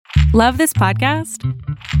Love this podcast?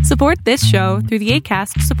 Support this show through the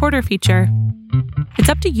Acast supporter feature. It's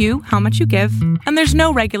up to you how much you give, and there's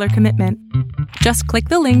no regular commitment. Just click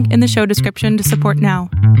the link in the show description to support now.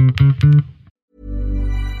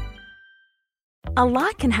 A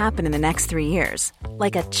lot can happen in the next 3 years.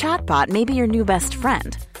 Like a chatbot may be your new best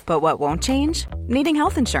friend. But what won't change? Needing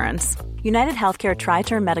health insurance. United Healthcare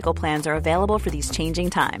Tri-Term Medical Plans are available for these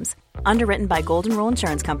changing times. Underwritten by Golden Rule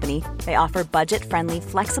Insurance Company, they offer budget-friendly,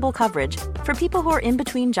 flexible coverage for people who are in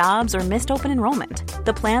between jobs or missed open enrollment.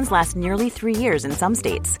 The plans last nearly 3 years in some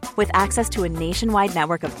states, with access to a nationwide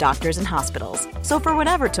network of doctors and hospitals. So for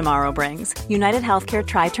whatever tomorrow brings, United Healthcare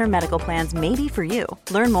Tri-Term Medical Plans may be for you.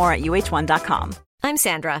 Learn more at uh1.com. I'm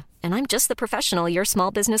Sandra, and I'm just the professional your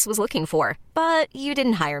small business was looking for. But you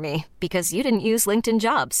didn't hire me because you didn't use LinkedIn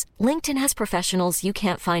Jobs. LinkedIn has professionals you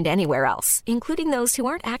can't find anywhere else, including those who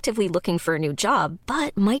aren't actively looking for a new job,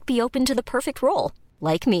 but might be open to the perfect role,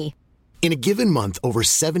 like me. In a given month, over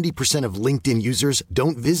 70% of LinkedIn users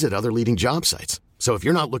don't visit other leading job sites. So if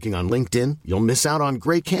you're not looking on LinkedIn, you'll miss out on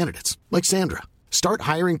great candidates like Sandra. Start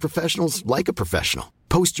hiring professionals like a professional.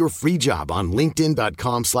 Post your free job on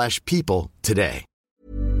linkedin.com/people today.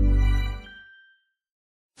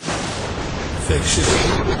 Fiction,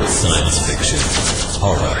 science fiction,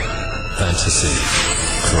 horror, fantasy,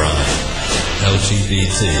 crime,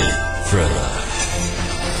 LGBT, thriller.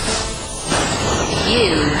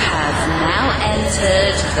 You have now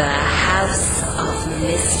entered the House of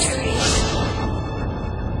Mystery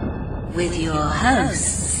with your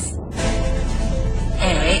hosts,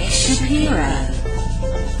 Eric Shapiro,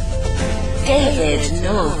 David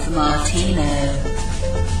North Martino,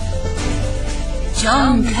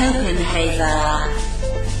 John Copenhaver,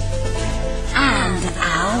 and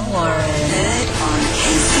Al Warren. Heard on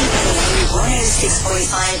KCAA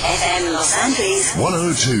 106.5 FM Los Angeles,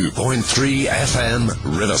 102.3 FM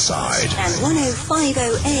Riverside, and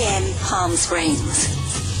 105.0 AM Palm Springs.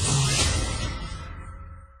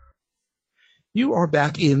 You are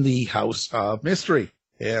back in the House of Mystery,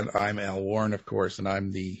 and I'm Al Warren, of course, and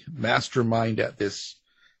I'm the mastermind at this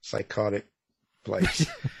psychotic place.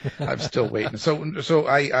 I'm still waiting. So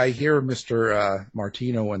I hear Mr.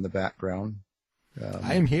 Martino in the background.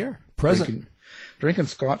 I am here, present. Drinking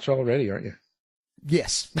scotch already, aren't you?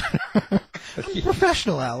 Yes. I'm a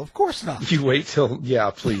professional, Al. Of course not. You wait till, yeah,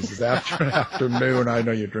 please. It's after afternoon. I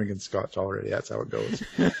know you're drinking scotch already. That's how it goes.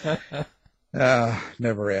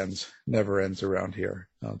 Never ends around here,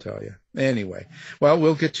 I'll tell you. Anyway, well,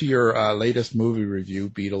 we'll get to your latest movie review,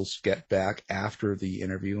 Beatles Get Back, after the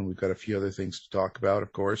interview, and we've got a few other things to talk about,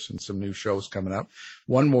 of course, and some new shows coming up.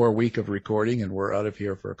 One more week of recording, and we're out of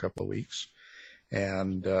here for a couple of weeks.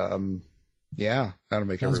 And yeah, that'll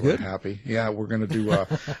make everyone happy. Yeah, we're going to do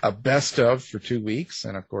a best of for 2 weeks,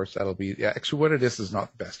 and of course that'll be, yeah, actually what it is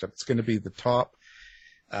not the best of. It's going to be the top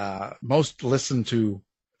most listened to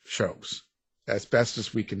shows, as best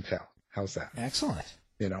as we can tell. How's that? Excellent.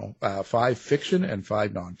 5 fiction and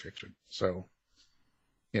 5 nonfiction. So,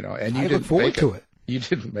 and you I didn't look forward make to it. You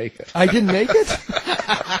didn't make it. I didn't make it?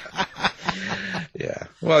 Yeah.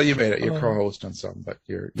 Well, you made it. You're co-host on some, but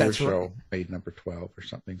your show right. made number 12 or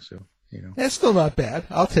something. So, That's still not bad.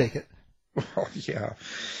 I'll take it. Well, yeah.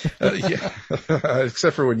 Yeah.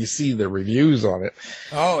 Except for when you see the reviews on it.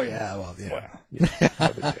 Oh, yeah. Well, yeah.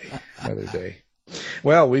 Another day.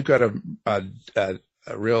 Well, we've got a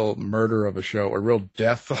real murder of a show, a real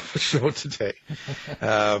death of a show today.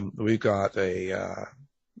 We've got a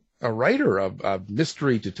writer of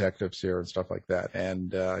mystery detectives here and stuff like that,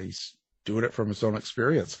 and he's doing it from his own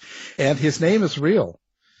experience. And his name is real,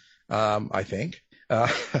 I think.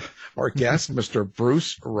 Our guest, Mr.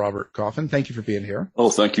 Bruce Robert Coffin. Thank you for being here.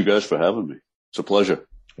 Oh, thank you guys for having me. It's a pleasure.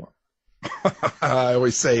 I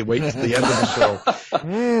always say, wait till the end of the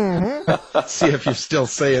show. See if you're still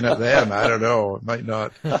saying it then. I don't know. It might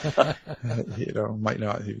not, might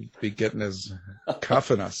not be getting his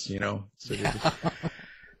cuffing us, So,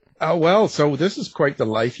 well, so this is quite the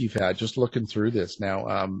life you've had, just looking through this.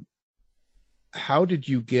 Now, how did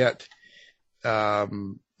you get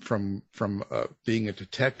from being a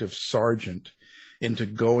detective sergeant into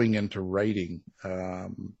going into writing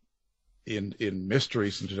in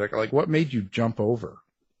mysteries and detective? Like, what made you jump over?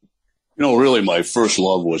 Really, my first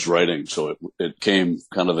love was writing, so it came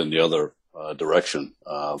kind of in the other direction.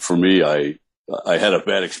 For me, I had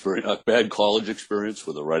a bad college experience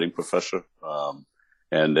with a writing professor,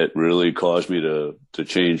 and it really caused me to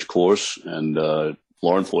change course. And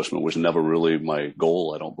law enforcement was never really my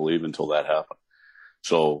goal, I don't believe, until that happened.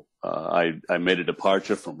 So I made a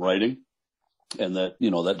departure from writing, and that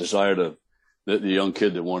desire to the young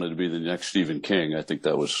kid that wanted to be the next Stephen King, I think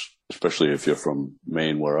that was especially if you're from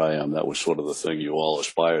Maine, where I am. That was sort of the thing you all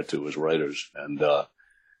aspire to as writers. And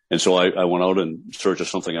so I went out in search of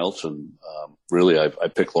something else. And really, I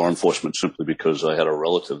picked law enforcement simply because I had a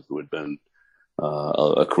relative who had been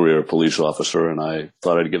a career police officer, and I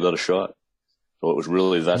thought I'd give that a shot. So it was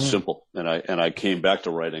really that simple. And I came back to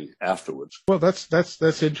writing afterwards. Well,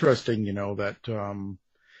 that's interesting,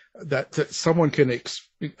 that someone can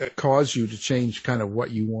cause you to change kind of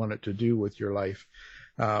what you wanted to do with your life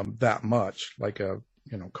that much, like a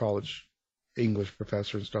college English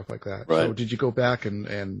professor and stuff like that. Right. So did you go back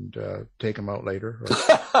and take them out later?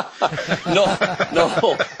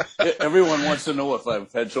 No. Everyone wants to know if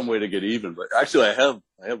I've had some way to get even, but actually I have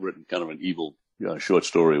written kind of an evil short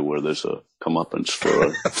story where there's a comeuppance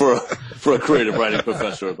for a creative writing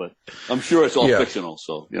professor, but I'm sure it's all fictional.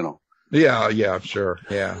 So, Yeah, I'm sure.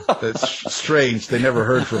 Yeah. That's strange. They never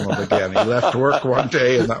heard from him again. He left work one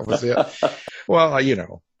day and that was it. Well,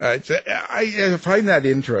 I find that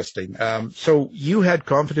interesting. So you had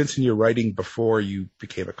confidence in your writing before you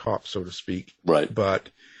became a cop, so to speak. Right. But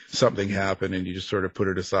something happened and you just sort of put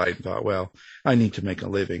it aside and thought, well, I need to make a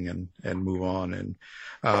living and move on. And,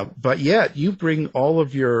 but yet you bring all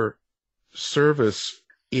of your service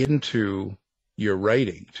into your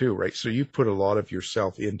writing too, right? So you put a lot of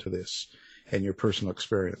yourself into this and your personal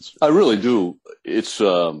experience. I really do. It's,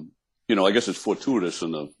 I guess it's fortuitous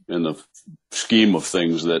in the scheme of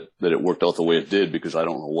things that it worked out the way it did, because I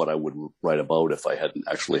don't know what I would write about if I hadn't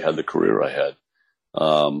actually had the career I had.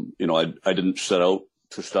 I didn't set out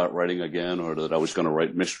to start writing again or that I was going to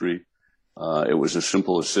write mystery. It was as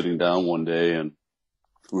simple as sitting down one day and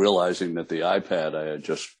realizing that the iPad I had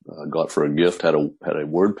just got for a gift had a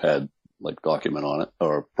WordPad like document on it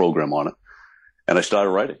or program on it. And I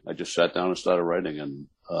started writing. I just sat down and started writing. And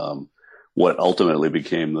what ultimately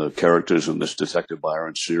became the characters in this Detective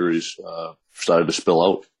Byron series started to spill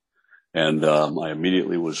out. And I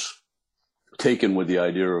immediately was taken with the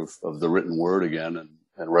idea of the written word again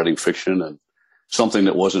and writing fiction and something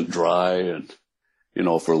that wasn't dry and,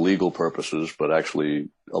 for legal purposes, but actually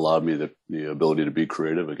allowed me the ability to be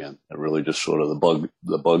creative again. It really just sort of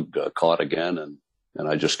the bug caught again. And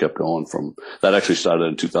I just kept going from that. Actually started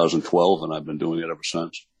in 2012 and I've been doing it ever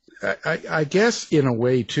since. I guess in a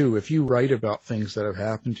way too, if you write about things that have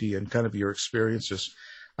happened to you and kind of your experiences,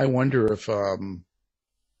 I wonder if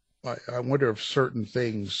certain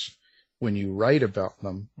things, when you write about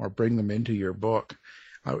them or bring them into your book,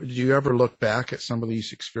 do you ever look back at some of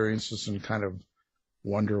these experiences and kind of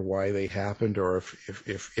wonder why they happened, or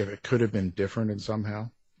if it could have been different in somehow?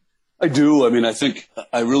 I do. I mean, I think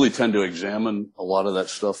I really tend to examine a lot of that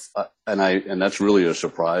stuff, and that's really a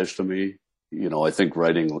surprise to me. I think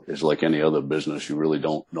writing is like any other business. You really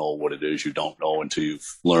don't know what it is. You don't know until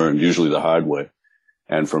you've learned, usually the hard way.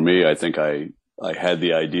 And for me, I think I had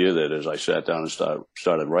the idea that as I sat down and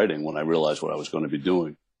started writing, when I realized what I was going to be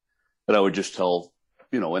doing, that I would just tell,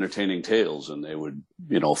 entertaining tales, and they would,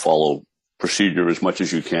 follow procedure as much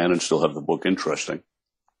as you can and still have the book interesting.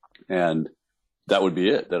 And that would be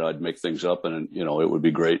it, that I'd make things up and, it would be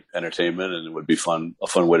great entertainment and it would be a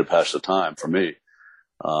fun way to pass the time for me.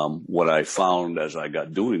 What I found as I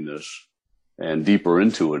got doing this and deeper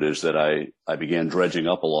into it is that I began dredging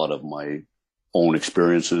up a lot of my own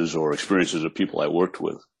experiences or experiences of people I worked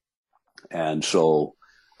with. And so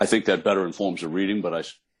I think that better informs the reading, but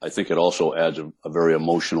I think it also adds a very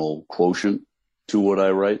emotional quotient to what I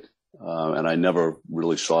write. And I never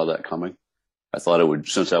really saw that coming. I thought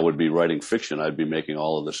since I would be writing fiction, I'd be making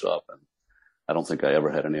all of this up. And I don't think I ever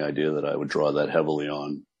had any idea that I would draw that heavily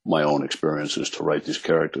on my own experiences to write these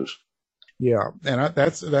characters. Yeah. And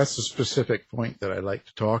that's a specific point that I like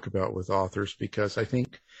to talk about with authors, because I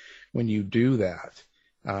think when you do that,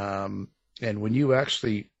 and when you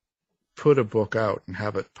actually put a book out and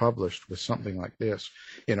have it published with something like this,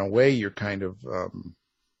 in a way, you're kind of,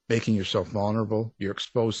 making yourself vulnerable. You're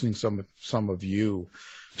exposing some of you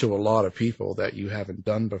to a lot of people that you haven't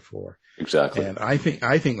done before. Exactly. And I think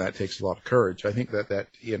that takes a lot of courage. I think that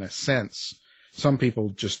in a sense, some people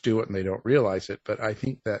just do it and they don't realize it. But I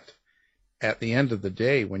think that at the end of the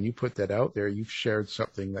day, when you put that out there, you've shared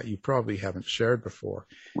something that you probably haven't shared before.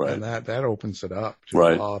 Right. And that opens it up to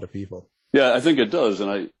a lot of people. Yeah, I think it does.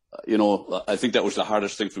 And I think that was the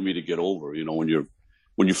hardest thing for me to get over.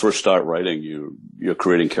 When you first start writing, you're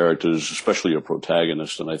creating characters, especially your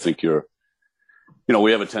protagonist. And I think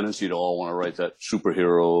we have a tendency to all want to write that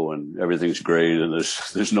superhero and everything's great. And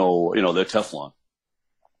there's no, they're Teflon.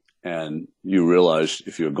 And you realize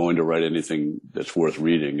if you're going to write anything that's worth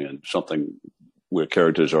reading and something where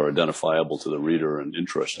characters are identifiable to the reader and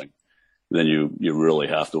interesting, then you really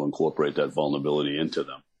have to incorporate that vulnerability into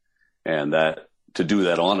them. And that to do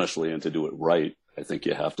that honestly and to do it right, I think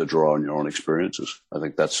you have to draw on your own experiences. I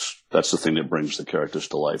think that's the thing that brings the characters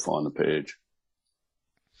to life on the page.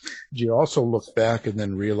 Do you also look back and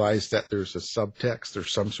then realize that there's a subtext,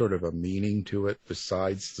 there's some sort of a meaning to it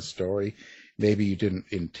besides the story? Maybe you didn't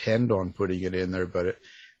intend on putting it in there, but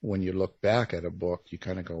when you look back at a book, you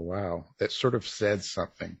kind of go, wow, that sort of said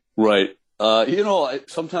something. Right.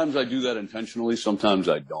 Sometimes I do that intentionally. Sometimes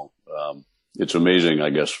I don't. It's amazing, I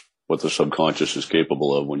guess, what the subconscious is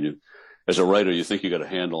capable of when you, as a writer, you think you got a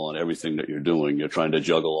handle on everything that you're doing. You're trying to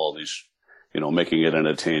juggle all these, making it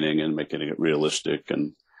entertaining and making it realistic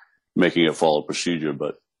and making it follow procedure.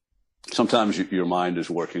 But sometimes your mind is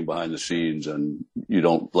working behind the scenes and you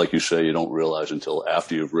don't, like you say, you don't realize until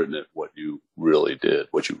after you've written it what you really did,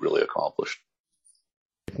 what you really accomplished.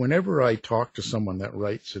 Whenever I talk to someone that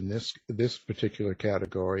writes in this particular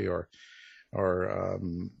category or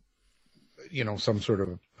some sort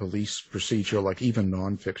of police procedure, like even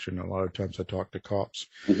nonfiction, a lot of times I talk to cops.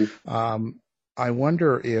 Mm-hmm. I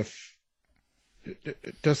wonder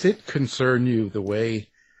does it concern you the way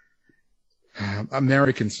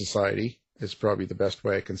American society is probably the best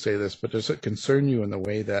way I can say this, but does it concern you in the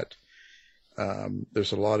way that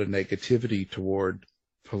there's a lot of negativity toward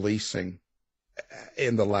policing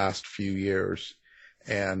in the last few years,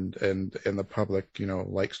 and the public,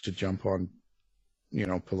 likes to jump on,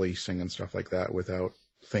 policing and stuff like that without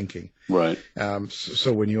thinking. Right.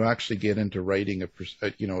 So when you actually get into writing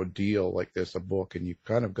a deal like this, a book, and you've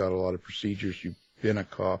kind of got a lot of procedures, you've been a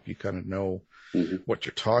cop, you kind of know mm-hmm. what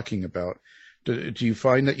you're talking about. Do you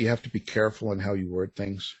find that you have to be careful in how you word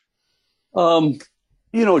things?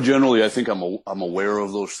 Generally, I think I'm aware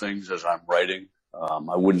of those things as I'm writing.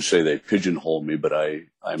 I wouldn't say they pigeonhole me, but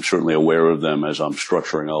I'm certainly aware of them as I'm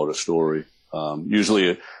structuring out a story.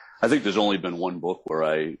 Usually, I think there's only been one book where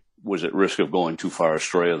I was at risk of going too far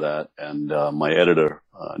astray of that, and my editor,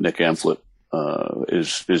 Nick Amphlett,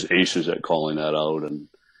 is aces at calling that out, and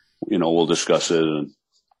we'll discuss it.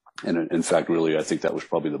 And in fact, really, I think that was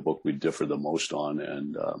probably the book we differed the most on.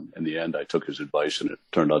 And in the end, I took his advice, and it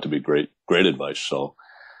turned out to be great advice. So,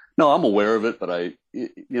 no, I'm aware of it, but I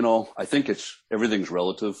think everything's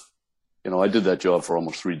relative. I did that job for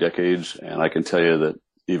almost 3 decades, and I can tell you that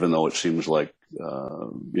even though it seems like,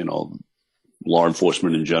 law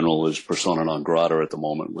enforcement in general is persona non grata at the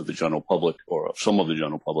moment with the general public or some of the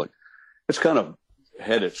general public, it's kind of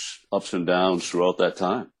had its ups and downs throughout that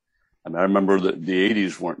time. I mean, I remember that the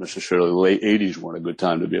 80s weren't necessarily, the late 80s weren't a good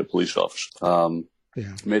time to be a police officer.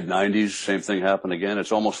 Mid 90s, same thing happened again.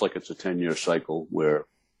 It's almost like it's a 10-year cycle where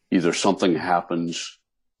either something happens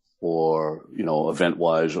or, event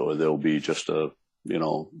wise, or there'll be just a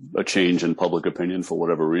change in public opinion for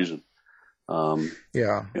whatever reason.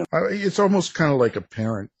 It's almost kind of like a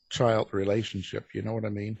parent-child relationship. You know what I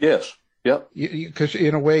mean? Yes. Yep. Because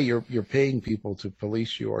in a way, you're paying people to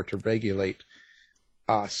police you or to regulate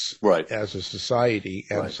us as a society,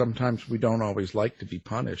 and sometimes we don't always like to be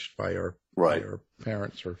punished by our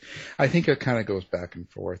parents. Or I think it kind of goes back and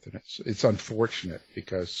forth, and it's unfortunate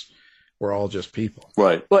because we're all just people.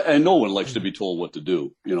 Right. But and no one likes to be told what to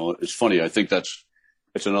do. It's funny. I think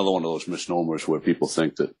it's another one of those misnomers where people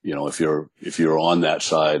think that, if you're on that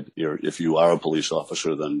side, if you are a police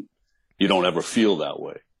officer, then you don't ever feel that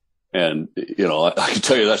way. And, I can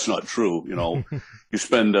tell you that's not true. You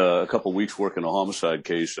spend a couple of weeks working a homicide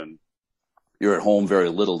case and you're at home very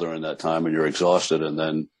little during that time and you're exhausted. And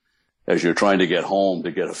then as you're trying to get home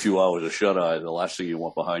to get a few hours of shut eye, the last thing you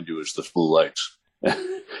want behind you is the blue lights.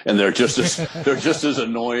 And they're just as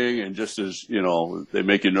annoying and just as, they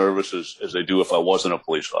make you nervous as they do if I wasn't a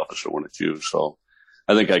police officer when it's you. So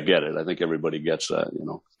I think I get it. I think everybody gets that,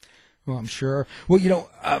 Well, I'm sure. Well,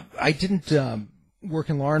 I didn't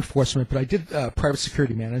work in law enforcement, but I did private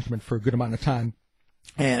security management for a good amount of time.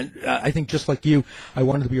 And I think just like you, I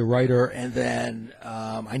wanted to be a writer, and then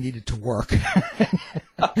I needed to work.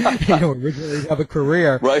 Originally have a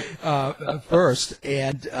career first.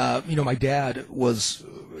 And, my dad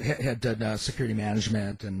had done security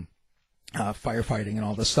management and firefighting and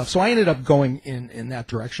all this stuff. So I ended up going in that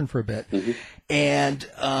direction for a bit. Mm-hmm. And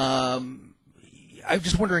I'm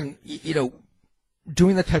just wondering,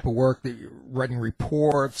 doing that type of work, writing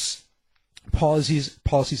reports, policies,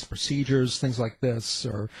 procedures, things like this,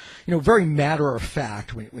 or, very matter of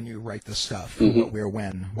fact when you write this stuff, mm-hmm. what, where,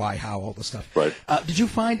 when, why, how, all this stuff. Right. Did you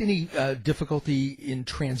find any difficulty in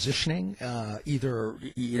transitioning, either,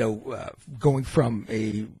 going from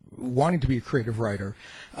wanting to be a creative writer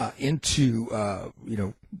into,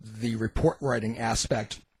 the report writing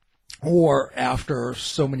aspect, or after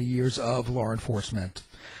so many years of law enforcement,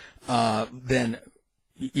 then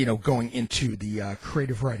going into the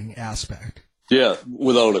creative writing aspect? Yeah,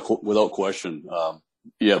 without question.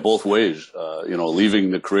 Yeah, both ways. Leaving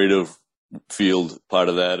the creative field part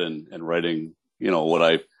of that and writing, what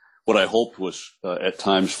I hoped was at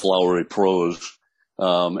times flowery prose,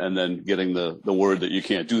 and then getting the word that you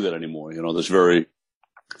can't do that anymore. There's very,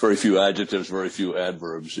 very few adjectives, very few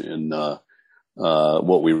adverbs in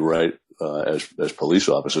what we write as police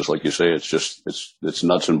officers. Like you say, it's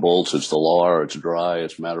nuts and bolts. It's the law. It's dry.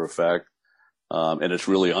 It's matter of fact. And it's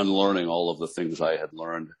really unlearning all of the things I had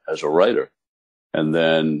learned as a writer. And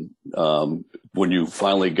then when you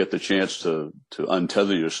finally get the chance to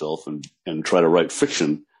untether yourself and try to write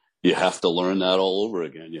fiction, you have to learn that all over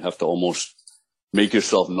again. You have to almost make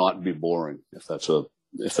yourself not be boring, if that's a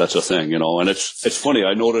thing, And it's funny.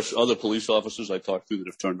 I notice other police officers I talk to that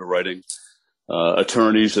have turned to writing,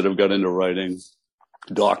 attorneys that have got into writing,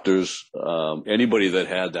 doctors, anybody that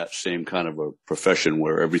had that same kind of a profession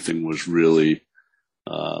where everything was really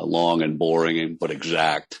long and boring but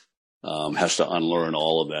exact, has to unlearn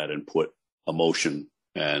all of that and put emotion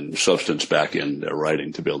and substance back in their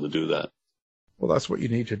writing to be able to do that. Well, that's what you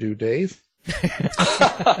need to do, Dave.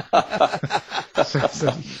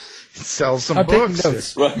 Sell some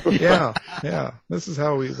books. Right. Yeah. This is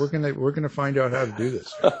how we're gonna find out how to do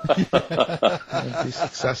this. And be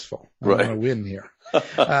successful. We want to win here.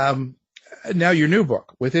 Now, your new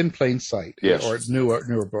book, Within Plain Sight, yes. or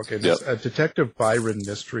newer book, it's a Detective Byron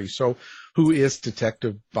mystery. So, who is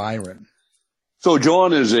Detective Byron? So,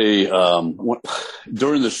 John is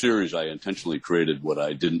during the series, I intentionally created what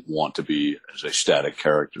I didn't want to be as a static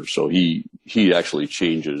character. So he actually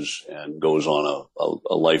changes and goes on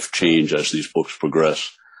a life change as these books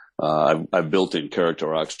progress. I've built in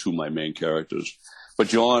character arcs to my main characters. But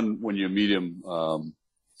John, when you meet him,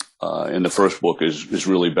 in the first book is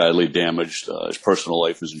really badly damaged. His personal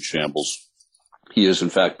life is in shambles. He is in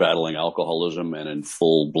fact battling alcoholism and in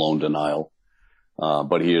full blown denial.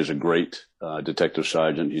 But he is a great detective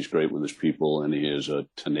sergeant. He's great with his people, and he is a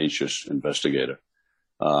tenacious investigator.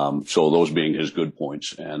 So those being his good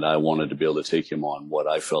points. And I wanted to be able to take him on what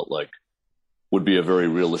I felt like would be a very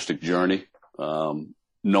realistic journey,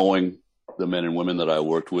 knowing the men and women that I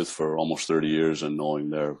worked with for almost 30 years and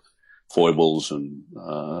knowing their foibles and,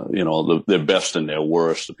 their best and their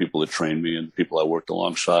worst, the people that trained me and the people I worked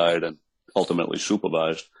alongside and ultimately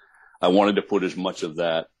supervised. I wanted to put as much of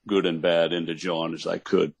that good and bad into John as I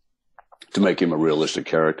could to make him a realistic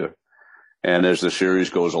character. And as the series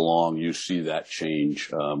goes along, you see that change,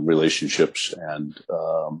 relationships and,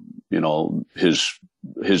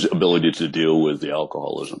 his ability to deal with the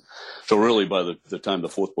alcoholism. So really by the time the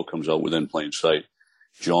fourth book comes out, Within Plain Sight,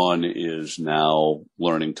 John is now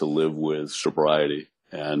learning to live with sobriety.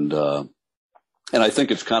 And I think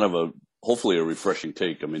it's kind of hopefully a refreshing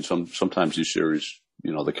take. I mean, sometimes these series,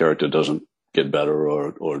 the character doesn't get better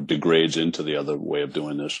or degrades into the other way of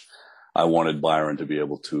doing this. I wanted Byron to be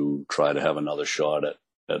able to try to have another shot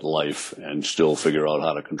at life and still figure out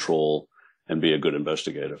how to control and be a good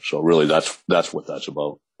investigator. So really that's what that's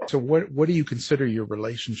about. So what do you consider your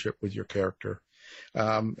relationship with your character?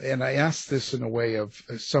 And I ask this in a way of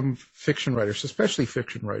some fiction writers, especially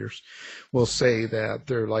fiction writers, will say that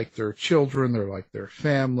they're like their children, they're like their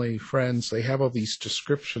family, friends. They have all these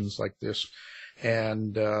descriptions like this.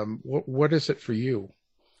 And what is it for you?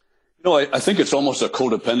 I think it's almost a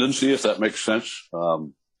codependency, if that makes sense.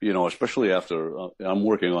 Especially after I'm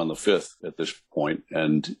working on the fifth at this point.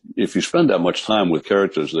 And if you spend that much time with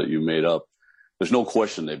characters that you made up, there's no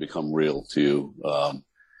question they become real to you.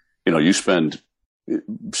 You spend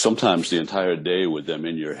sometimes the entire day with them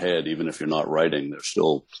in your head, even if you're not writing, they're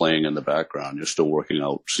still playing in the background. You're still working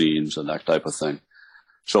out scenes and that type of thing.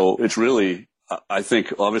 So it's really, I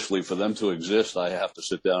think, obviously, for them to exist, I have to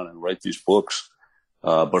sit down and write these books.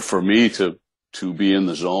 But for me to be in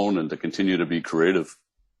the zone and to continue to be creative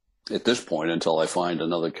at this point until I find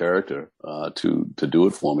another character to do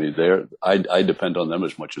it for me, I depend on them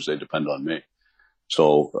as much as they depend on me.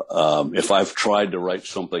 So if I've tried to write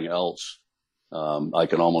something else, I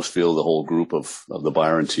can almost feel the whole group of the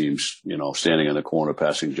Byron teams, standing in the corner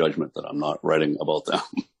passing judgment that I'm not writing about them.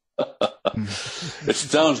 It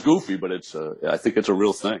sounds goofy, but I think it's a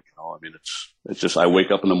real thing. It's just I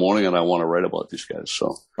wake up in the morning and I want to write about these guys.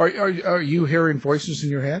 So are you hearing voices in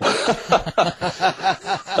your head?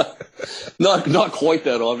 Not quite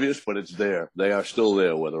that obvious, but it's there. They are still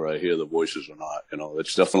there, whether I hear the voices or not.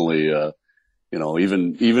 It's definitely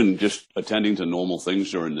even just attending to normal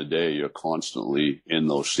things during the day, you're constantly in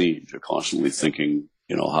those scenes. You're constantly thinking,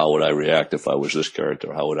 how would I react if I was this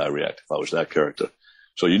character? How would I react if I was that character?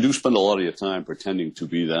 So you do spend a lot of your time pretending to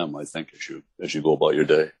be them, I think, as you go about your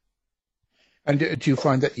day. And do you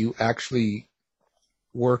find that you actually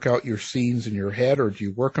work out your scenes in your head, or do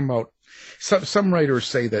you work them out? Some writers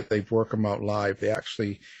say that they work them out live. They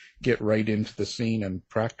actually get right into the scene and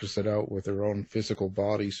practice it out with their own physical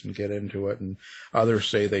bodies and get into it. And others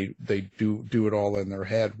say they do it all in their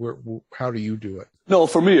head. How do you do it? No,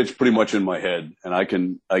 for me, it's pretty much in my head, and I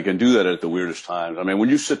can do that at the weirdest times. I mean, when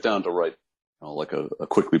you sit down to write, like a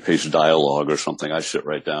quickly paced dialogue or something, I sit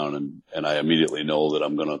right down and I immediately know that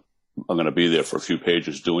I'm gonna be there for a few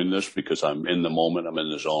pages doing this because I'm in the moment, I'm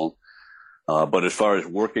in the zone. But as far as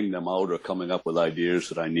working them out or coming up with ideas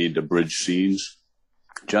that I need to bridge scenes,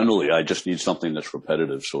 generally, I just need something that's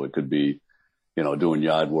repetitive. So it could be, doing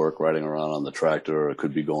yard work, riding around on the tractor, or it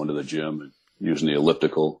could be going to the gym and using the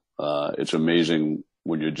elliptical. It's amazing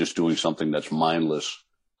when you're just doing something that's mindless,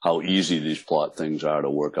 how easy these plot things are to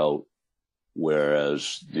work out.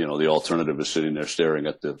 Whereas, the alternative is sitting there staring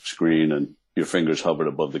at the screen and your fingers hovered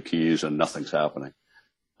above the keys and nothing's happening.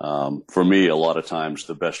 For me, a lot of times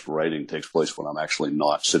the best writing takes place when I'm actually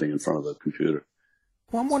not sitting in front of the computer.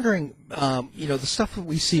 Well, I'm wondering, the stuff that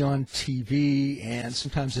we see on TV and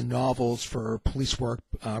sometimes in novels for police work,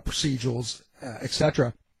 procedurals,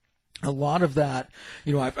 etc. A lot of that,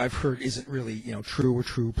 I've heard isn't really,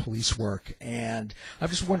 true police work. And I'm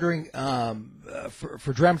just wondering,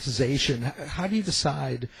 for dramatization, how do you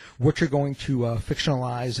decide what you're going to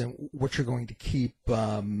fictionalize and what you're going to keep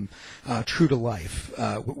true to life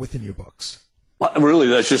within your books? Well, really,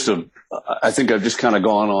 that's just I think I've just kind of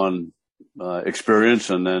gone on experience,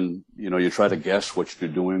 and then, you try to guess what you're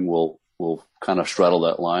doing will kind of straddle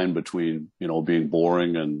that line between, being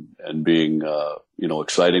boring and being,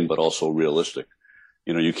 exciting, but also realistic.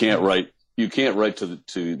 You can't write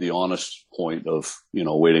to the honest point of,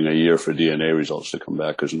 waiting a year for DNA results to come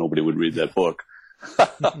back because nobody would read that book.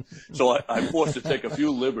 So I'm forced to take a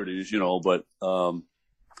few liberties, but,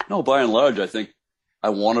 no, by and large, I think I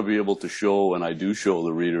want to be able to show, and I do show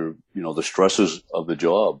the reader, the stresses of the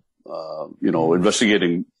job.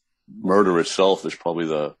 Investigating murder itself is probably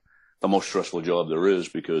the most stressful job there is,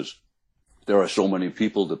 because there are so many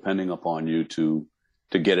people depending upon you to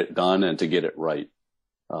get it done and to get it right.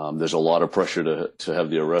 There's a lot of pressure to have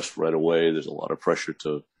the arrest right away. There's a lot of pressure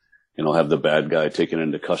to, have the bad guy taken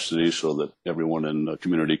into custody so that everyone in the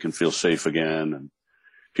community can feel safe again and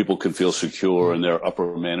people can feel secure in their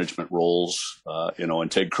upper management roles,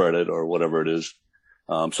 and take credit or whatever it is.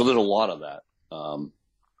 So there's a lot of that.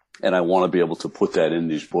 And I want to be able to put that in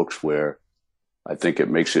these books where I think it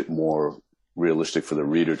makes it more realistic for the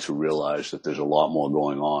reader to realize that there's a lot more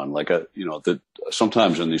going on. Like, that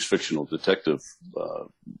sometimes in these fictional detective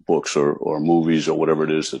books or movies or whatever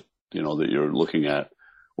it is that, that you're looking at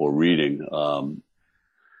or reading,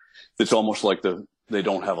 it's almost like they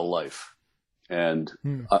don't have a life. And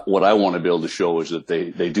what I want to be able to show is that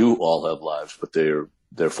they do all have lives, but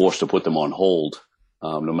they're forced to put them on hold,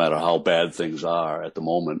 no matter how bad things are at the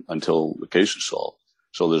moment until the case is solved.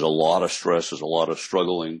 So there's a lot of stress, there's a lot of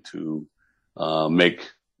struggling to make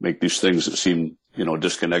these things that seem,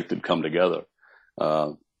 disconnected come together.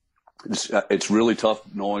 It's really tough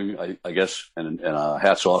knowing, I guess, and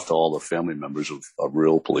hats off to all the family members of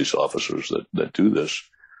real police officers that do this,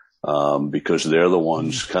 because they're the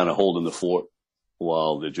ones kind of holding the fort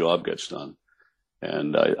while the job gets done.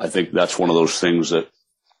 And I think that's one of those things that,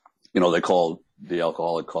 they call the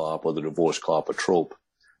alcoholic cop or the divorced cop a trope.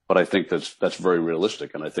 But I think that's very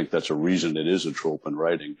realistic, and I think that's a reason it is a trope in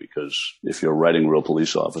writing, because if you're writing real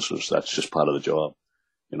police officers, that's just part of the job.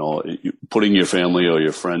 Putting your family or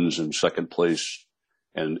your friends in second place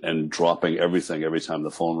and dropping everything every time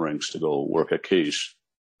the phone rings to go work a case,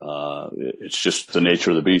 it's just the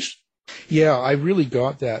nature of the beast. Yeah, I really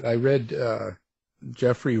got that. I read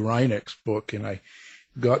Jeffrey Reineck's book, and I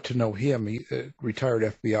got to know him. He retired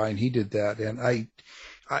FBI, and he did that. And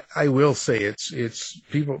I will say it's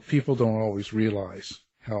people don't always realize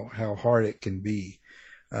how hard it can be.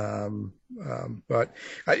 But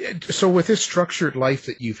so with this structured life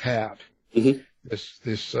that you've had,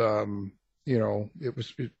 this it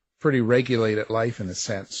was pretty regulated life in a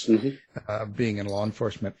sense, being in law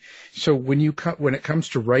enforcement. So when it comes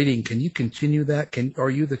to writing, can you continue that? Are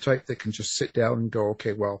you the type that can just sit down and go,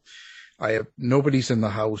 okay, well, nobody's in the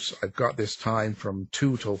house. I've got this time from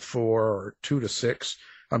 2 till 4 or 2 to 6.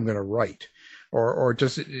 I'm going to write, or do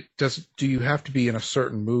you have to be in a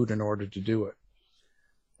certain mood in order to do it?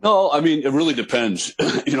 No, I mean, it really depends.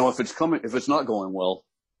 If it's not going well,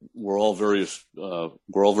 we're all very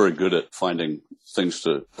good at finding things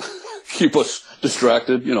to keep us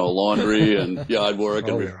distracted, laundry and yard work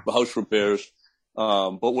and house repairs.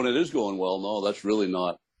 But when it is going well, no, that's really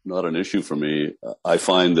not an issue for me. I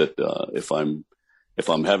find that if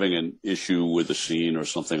I'm having an issue with a scene or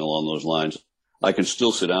something along those lines, I can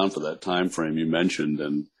still sit down for that time frame you mentioned,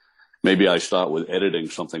 and maybe I start with editing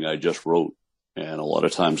something I just wrote, and a lot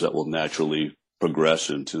of times that will naturally progress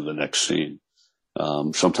into the next scene.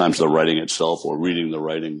 Sometimes the writing itself or reading the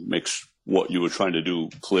writing makes what you were trying to do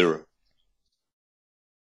clearer.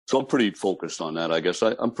 So I'm pretty focused on that. I guess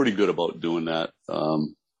I'm pretty good about doing that.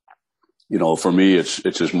 For me,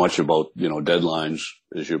 it's as much about, deadlines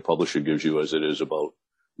as your publisher gives you as it is about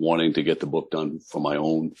wanting to get the book done for my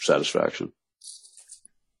own satisfaction.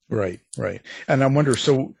 Right. And I wonder,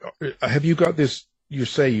 so have you got this, you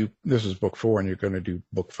say this is book 4 and you're going to do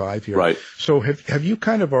book 5 here. Right. So have you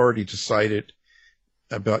kind of already decided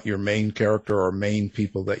about your main character or main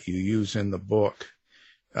people that you use in the book,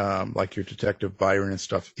 like your Detective Byron and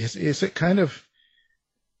stuff? Is it kind of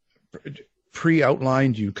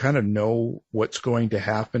pre-outlined? You kind of know what's going to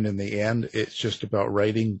happen in the end. It's just about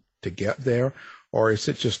writing to get there, or is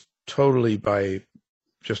it just totally by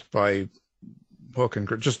hook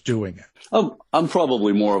and just doing it? I'm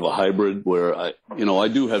probably more of a hybrid where I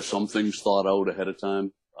do have some things thought out ahead of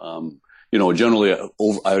time. Generally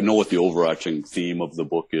I know what the overarching theme of the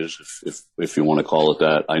book is, if you want to call it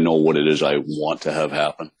that. I know what it is I want to have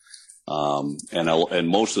happen. And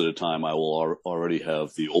most of the time I will already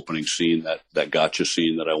have the opening scene, that gotcha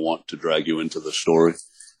scene that I want to drag you into the story.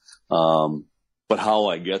 But how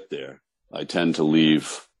I get there, I tend to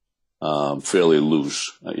leave fairly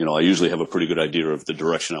loose. I usually have a pretty good idea of the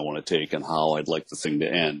direction I want to take and how I'd like the thing to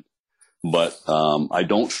end. But I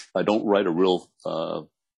don't write a real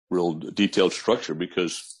detailed structure,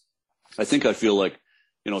 because I feel like,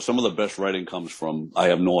 some of the best writing comes from, I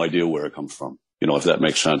have no idea where it comes from, if that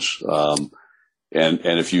makes sense. And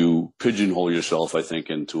if you pigeonhole yourself, I think,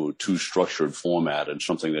 into a too structured format and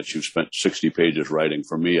something that you've spent 60 pages writing,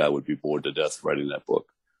 for me, I would be bored to death writing that book.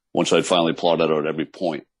 Once I'd finally plotted out every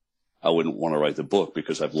point, I wouldn't want to write the book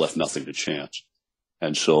because I've left nothing to chance.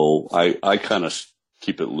 And so I kind of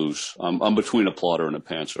keep it loose. I'm between a plotter and a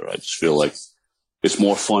pantser. I just feel like it's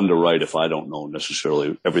more fun to write if I don't know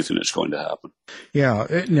necessarily everything that's going to happen. Yeah.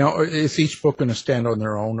 Now, is each book going to stand on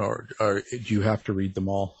their own, or do you have to read them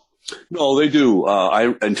all? No, they do.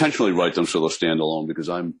 I intentionally write them so they'll stand alone, because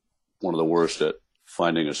I'm one of the worst at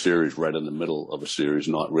finding a series right in the middle of a series,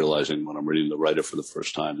 not realizing when I'm reading the writer for the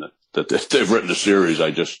first time that they've written a series.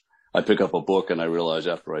 I pick up a book and I realize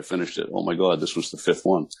after I finished it, oh my God, this was the 5th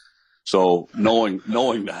one. So knowing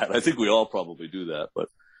that, I think we all probably do that, but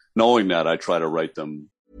knowing that, I try to write them.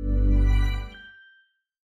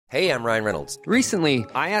 Hey, I'm Ryan Reynolds. Recently,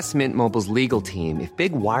 I asked Mint Mobile's legal team if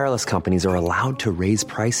big wireless companies are allowed to raise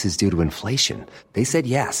prices due to inflation. They said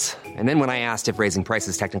yes. And then when I asked if raising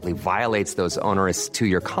prices technically violates those onerous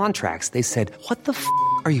 2-year contracts, they said, "What the f***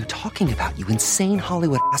 are you talking about, you insane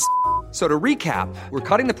Hollywood ass?" So to recap, we're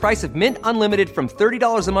cutting the price of Mint Unlimited from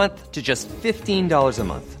 $30 a month to just $15 a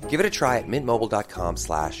month. Give it a try at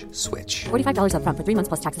mintmobile.com/switch. $45 up front for 3 months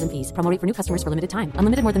plus taxes and fees. Promo rate for new customers for limited time.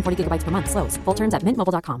 Unlimited more than 40 gigabytes per month. Slows full terms at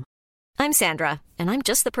mintmobile.com. I'm Sandra, and I'm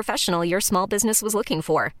just the professional your small business was looking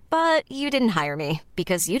for. But you didn't hire me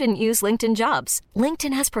because you didn't use LinkedIn Jobs.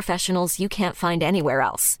 LinkedIn has professionals you can't find anywhere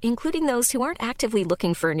else, including those who aren't actively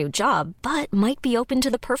looking for a new job, but might be open to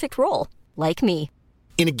the perfect role, like me.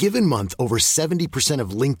 In a given month, over 70%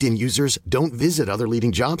 of LinkedIn users don't visit other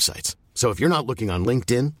leading job sites. So if you're not looking on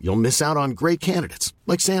LinkedIn, you'll miss out on great candidates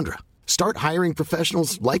like Sandra. Start hiring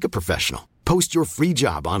professionals like a professional. Post your free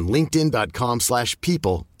job on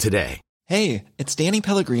linkedin.com/people today. Hey, it's Danny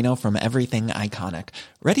Pellegrino from Everything Iconic.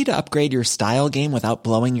 Ready to upgrade your style game without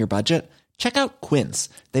blowing your budget? Check out Quince.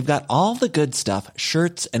 They've got all the good stuff,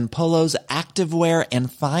 shirts and polos, activewear,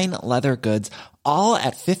 and fine leather goods, all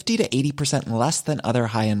at 50 to 80% less than other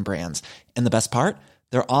high-end brands. And the best part?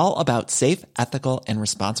 They're all about safe, ethical, and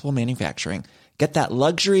responsible manufacturing. Get that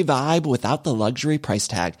luxury vibe without the luxury price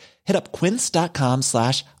tag. Hit up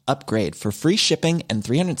quince.com/upgrade for free shipping and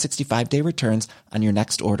 365-day returns on your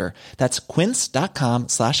next order. That's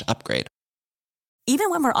quince.com/upgrade. Even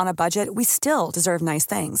when we're on a budget, we still deserve nice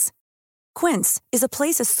things. Quince is a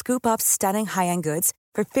place to scoop up stunning high-end goods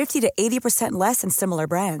for 50 to 80% less than similar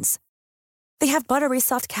brands. They have buttery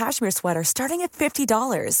soft cashmere sweaters starting at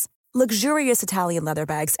 $50, luxurious Italian leather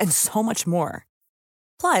bags, and so much more.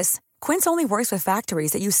 Plus, Quince only works with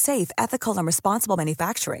factories that use safe, ethical, and responsible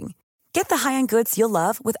manufacturing. Get the high-end goods you'll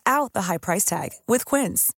love without the high price tag with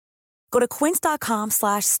Quince. Go to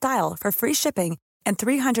quince.com/style for free shipping and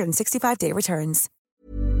 365-day returns.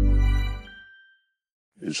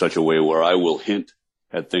 In such a way where I will hint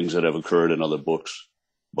at things that have occurred in other books,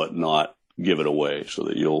 but not give it away, so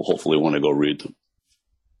that you'll hopefully want to go read them.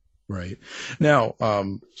 Right. Now,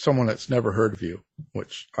 someone that's never heard of you,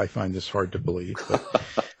 which I find this hard to believe, but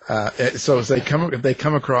So as they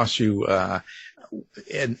come across you,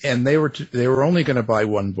 and they were only going to buy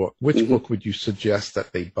one book. Which book would you suggest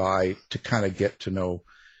that they buy to kind of get to know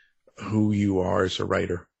who you are as a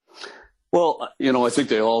writer? Well, I think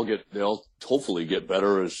they'll hopefully get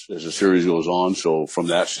better as the series goes on. So from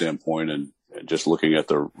that standpoint, and just looking at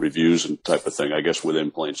the reviews and type of thing, I guess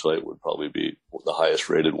Within Plain Sight would probably be the highest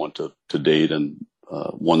rated one to date and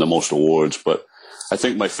won the most awards. But I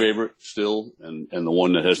think my favorite still, and the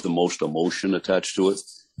one that has the most emotion attached to it,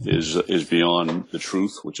 is Beyond the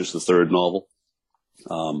Truth, which is the third novel.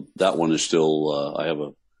 That one is still, I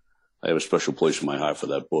have a special place in my heart for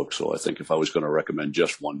that book. So I think if I was going to recommend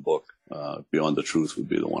just one book, Beyond the Truth would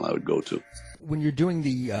be the one I would go to. When you're doing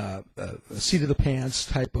the seat of the pants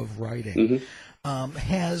type of writing,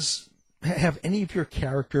 have any of your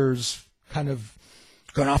characters kind of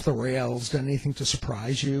gone off the rails, done anything to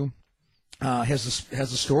surprise you? Has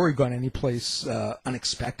the story gone any place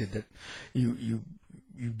unexpected that you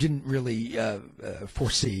didn't really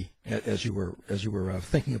foresee as you were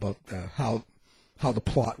thinking about how the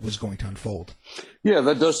plot was going to unfold? Yeah,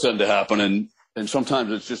 that does tend to happen, and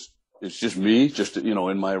sometimes it's just me. Just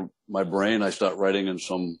in my brain, I start writing in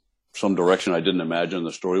some direction I didn't imagine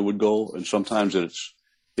the story would go, and sometimes it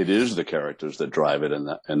is the characters that drive it in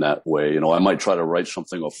that way. I might try to write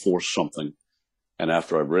something or force something, and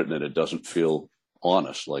after I've written it, it doesn't feel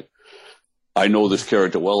honest. Like I know this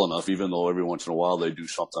character well enough, even though every once in a while they do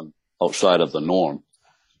something outside of the norm,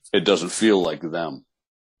 it doesn't feel like them,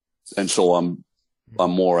 and so I'm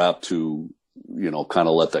more apt to, kind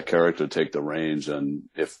of let that character take the reins. And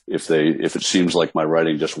if it seems like my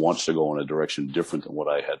writing just wants to go in a direction different than what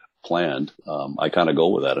I had planned, I kind of go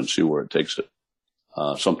with that and see where it takes it.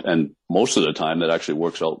 And most of the time that actually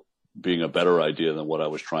works out being a better idea than what I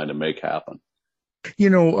was trying to make happen.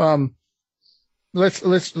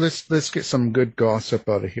 Let's get some good gossip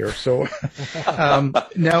out of here. So,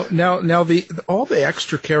 now all the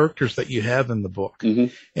extra characters that you have in the book,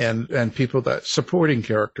 and people that supporting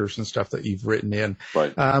characters and stuff that you've written in,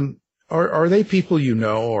 right? Are they people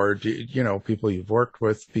or people you've worked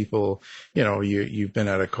with? People, you've been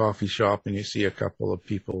at a coffee shop and you see a couple of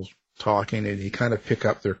people talking and you kind of pick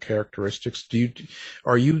up their characteristics.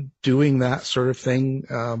 Are you doing that sort of thing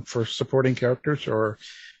for supporting characters, or?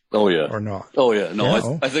 Oh yeah, or not? Oh yeah,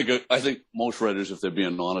 no. I think most writers, if they're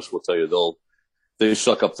being honest, will tell you they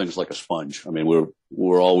suck up things like a sponge. I mean,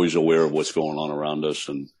 we're always aware of what's going on around us,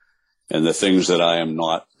 and the things that I am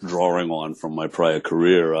not drawing on from my prior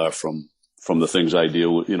career are from the things I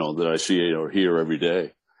deal with, that I see or hear every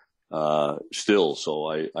day. Still,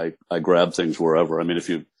 so I grab things wherever. I mean, if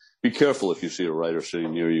you be careful if you see a writer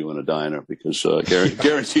sitting near you in a diner, because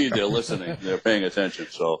guaranteed they're listening, they're paying attention.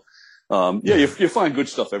 So. You find good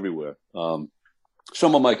stuff everywhere.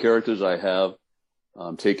 Some of my characters I have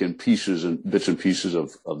taken pieces and bits and pieces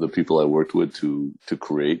of the people I worked with to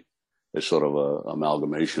create a sort of a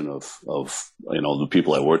amalgamation of the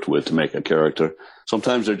people I worked with to make a character.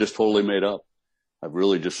 Sometimes they're just totally made up. I've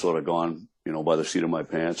really just sort of gone, by the seat of my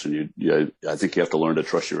pants, and I think you have to learn to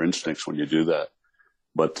trust your instincts when you do that.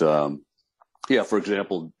 But for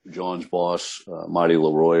example, John's boss, Marty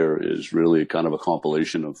LeRoyer, is really kind of a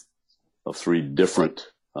compilation of three different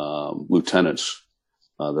lieutenants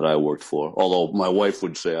that I worked for. Although my wife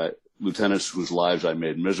would say lieutenants whose lives I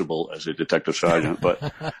made miserable as a detective sergeant, but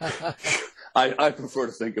I prefer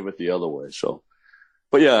to think of it the other way. So,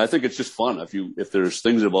 but yeah, I think it's just fun if there's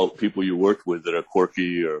things about people you worked with that are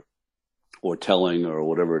quirky or telling or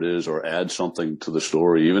whatever it is, or add something to the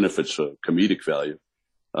story, even if it's a comedic value.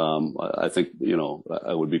 I think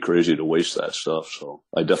I would be crazy to waste that stuff. So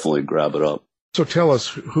I definitely grab it up. So tell us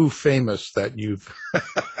who famous that you've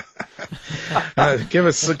give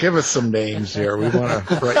us some names here. We want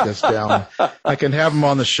to write this down. I can have them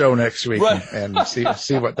on the show next week, right, and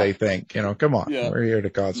see what they think. Come on, we're here to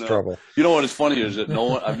cause trouble. You know what is funny is that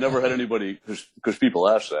I've never had anybody, because people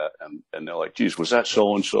ask that and they're like, geez, was that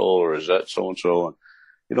so and so, or is that so and so?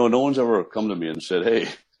 And no one's ever come to me and said, hey,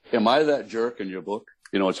 am I that jerk in your book?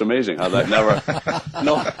 It's amazing how that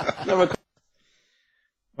never.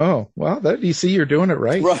 Oh, well, you see, you're doing it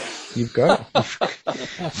right. You've done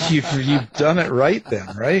it right then,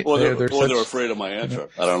 right? Or they're afraid of my answer.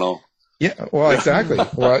 I don't know. Yeah, well, exactly.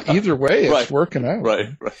 Well, either way, it's working out. Right,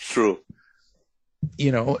 true.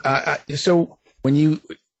 So when you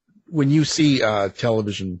see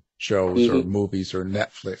television shows or movies or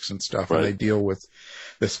Netflix and stuff, and they deal with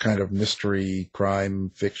this kind of mystery, crime,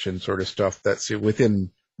 fiction sort of stuff that's within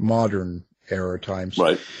modern era times.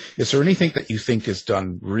 Right. Is there anything that you think is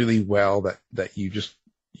done really well that you just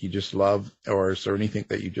love, or is there anything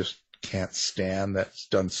that you just can't stand that's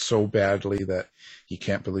done so badly that you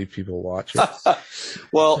can't believe people watch it?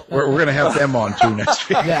 Well, we're going to have them on too next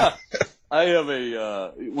week. Yeah. I have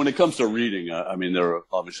when it comes to reading, I mean, there are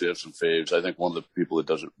obviously have some faves. I think one of the people that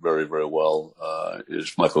does it very, very well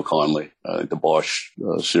is Michael Connelly. I think the Bosch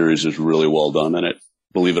series is really well done, and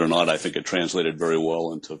believe it or not, I think it translated very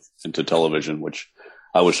well into television, which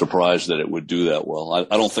I was surprised that it would do that well.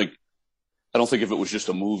 I don't think if it was just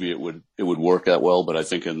a movie, it would work that well, but I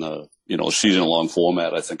think in the, season long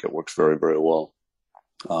format, I think it works very, very well.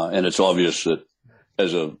 And it's obvious that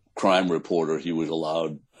as a crime reporter, he was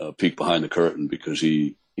allowed a peek behind the curtain because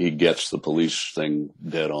he gets the police thing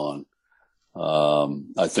dead on.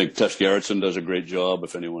 I think Tess Gerritsen does a great job.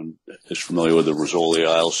 If anyone is familiar with the Rizzoli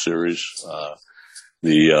Isles series,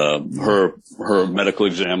 her medical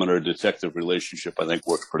examiner detective relationship, I think,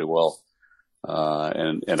 works pretty well.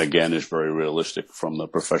 And again, is very realistic from the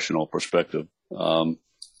professional perspective. I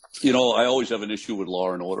always have an issue with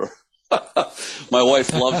Law and Order. My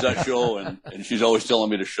wife loves that show, and she's always telling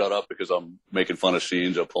me to shut up because I'm making fun of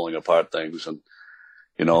scenes or pulling apart things. And,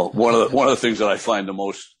 one of the things that I find the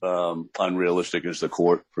most unrealistic is the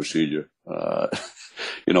court procedure.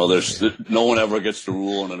 There's no one ever gets to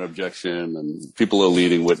rule on an objection, and people are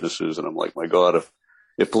leading witnesses. And I'm like, my God,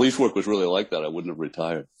 if police work was really like that, I wouldn't have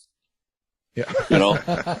retired. Yeah.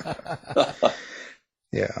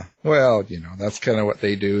 Yeah. Well, that's kind of what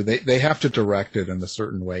they do. They have to direct it in a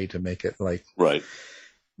certain way to make it like right.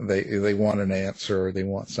 They want an answer, or they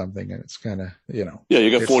want something, and it's kind of Yeah,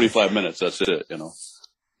 you got 45 minutes. That's it.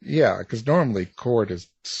 Yeah, because normally court is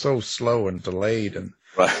so slow and delayed, and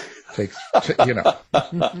right. takes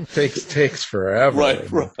takes forever. Right.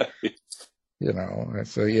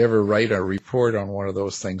 So you ever write a report on one of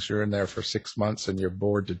those things, you're in there for 6 months and you're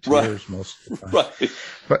bored to tears most of the time. Right.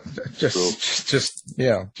 But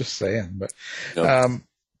just saying. But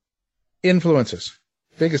influences,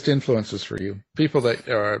 biggest influences for you, people that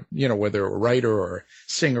are, whether a writer or a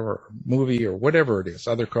singer or a movie or whatever it is,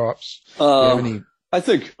 other cops. Do you have any? I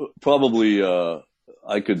think probably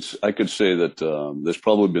I could say that there's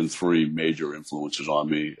probably been three major influences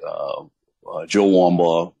on me. Joe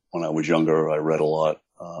Wambaugh. When I was younger, I read a lot.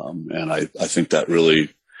 And I think that really,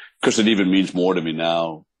 because it even means more to me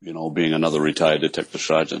now, being another retired detective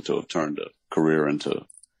sergeant, to have turned a career into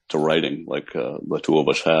writing like the two of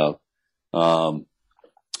us have.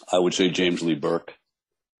 I would say James Lee Burke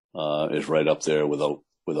is right up there without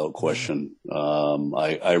question.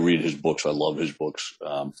 I read his books. I love his books.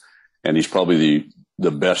 And he's probably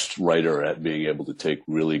the best writer at being able to take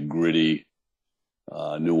really gritty,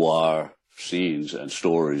 noir scenes and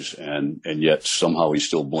stories, and yet somehow he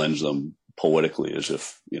still blends them poetically, as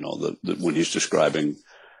if when he's describing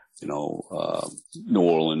New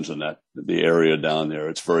Orleans and the area down there,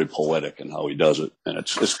 it's very poetic in how he does it, and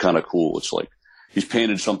it's kind of cool. It's like he's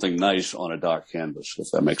painted something nice on a dark canvas, if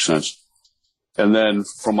that makes sense. And then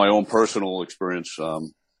from my own personal experience,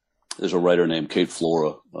 there's a writer named Kate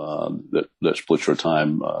Flora that splits her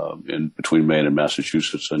time in between Maine and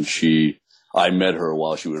Massachusetts, and I met her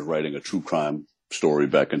while she was writing a true crime story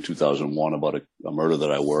back in 2001 about a murder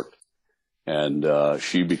that I worked. And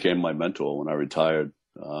she became my mentor when I retired.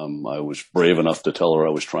 I was brave enough to tell her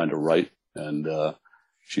I was trying to write, and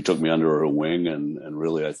she took me under her wing. And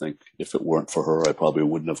really, I think if it weren't for her, I probably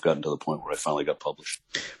wouldn't have gotten to the point where I finally got published.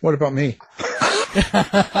 What about me?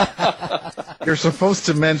 You're supposed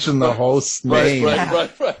to mention the host's name.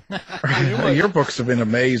 Right. Your books have been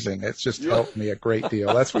amazing. It's just helped me a great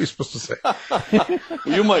deal. That's what you're supposed to say.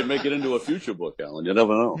 You might make it into a future book, Alan. You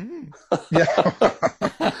never know. Yeah.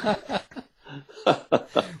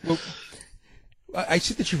 Well, I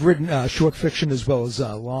see that you've written short fiction as well as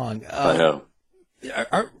long. I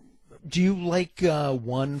have. Do you like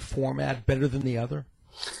one format better than the other?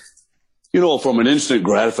 From an instant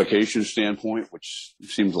gratification standpoint, which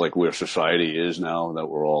seems like where society is now,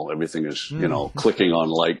 that everything is, clicking on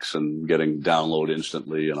likes and getting download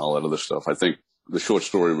instantly and all that other stuff. I think the short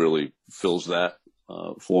story really fills that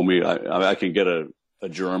for me. I can get a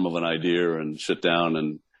germ of an idea and sit down,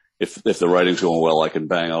 and if the writing's going well, I can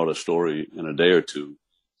bang out a story in a day or two.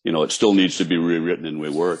 It still needs to be rewritten and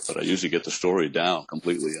reworked, but I usually get the story down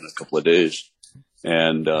completely in a couple of days.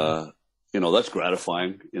 And, that's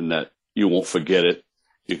gratifying in that you won't forget it.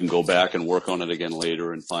 You can go back and work on it again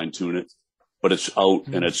later and fine tune it, but it's out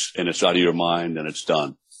and it's out of your mind and it's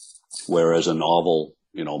done. Whereas a novel,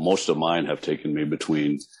 most of mine have taken me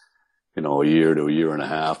between, a year to a year and a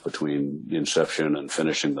half between inception and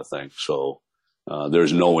finishing the thing. So,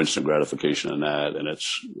 there's no instant gratification in that. And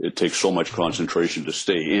it takes so much concentration to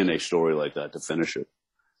stay in a story like that to finish it.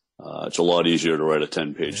 It's a lot easier to write a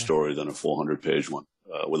 10-page story than a 400-page one.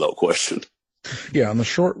 without question. Yeah, and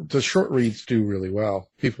the short reads do really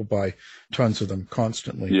well. People buy tons of them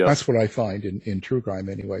constantly. Yeah. That's what I find in true crime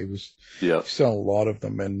anyway. You sell a lot of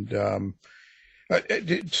them. And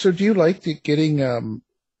so do you like getting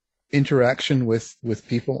interaction with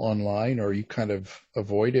people online, or you kind of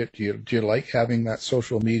avoid it? Do you like having that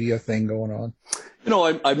social media thing going on?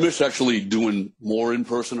 I miss actually doing more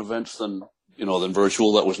in-person events than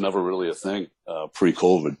virtual. That was never really a thing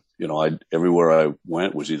pre-COVID. Everywhere I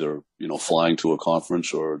went was either, flying to a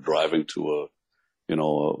conference or driving to a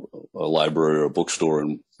library or a bookstore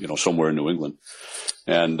in, somewhere in New England.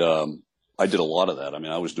 And I did a lot of that. I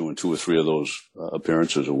mean, I was doing 2 or 3 of those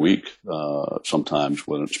appearances a week sometimes,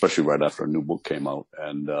 especially right after a new book came out.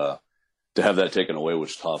 And to have that taken away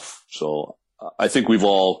was tough. So I think we've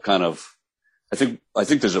all kind of – I think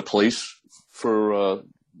there's a place for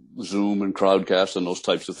Zoom and Crowdcast and those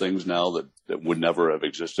types of things now that would never have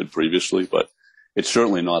existed previously, but it's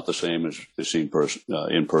certainly not the same as seeing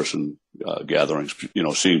in-person gatherings,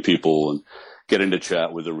 seeing people and getting to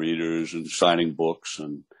chat with the readers and signing books,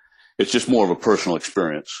 and it's just more of a personal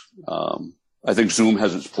experience. I think Zoom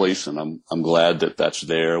has its place, and I'm glad that that's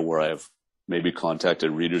there, where I've maybe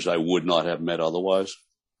contacted readers I would not have met otherwise.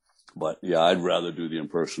 But yeah, I'd rather do the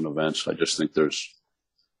in-person events. I just think there's,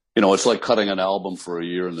 it's like cutting an album for a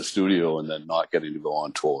year in the studio and then not getting to go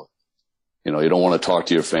on tour. You don't want to talk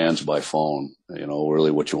to your fans by phone. Really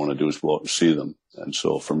what you want to do is go out and see them. And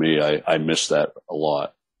so for me, I miss that a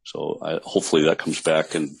lot. So hopefully that comes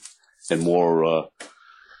back in more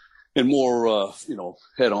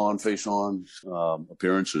head-on, face-on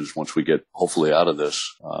appearances once we get hopefully out of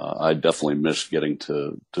this. I definitely miss getting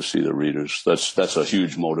to see the readers. That's a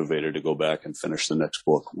huge motivator to go back and finish the next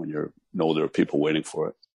book when there are people waiting for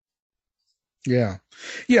it. Yeah.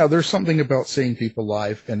 Yeah, there's something about seeing people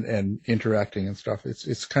live and interacting and stuff.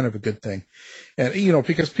 It's kind of a good thing. And,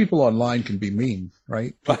 because people online can be mean,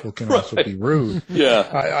 right? People can also be rude.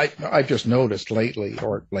 Yeah. I just noticed lately,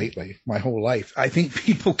 my whole life, I think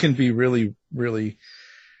people can be really, really,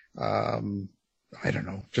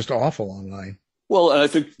 just awful online. Well, and I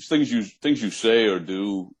think things you say or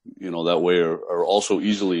do, that way are also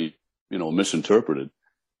easily, misinterpreted.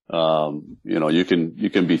 You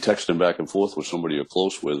can be texting back and forth with somebody you're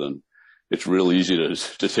close with, and it's real easy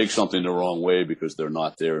to take something the wrong way because they're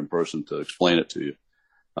not there in person to explain it to you.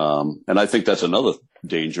 And I think that's another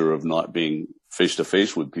danger of not being face to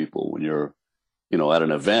face with people when you're, at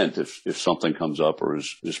an event. If something comes up or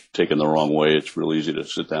is taken the wrong way, it's real easy to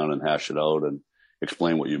sit down and hash it out and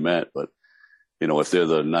explain what you meant. But, if they're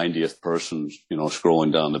the 90th person,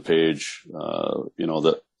 scrolling down the page,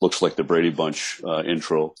 that looks like the Brady Bunch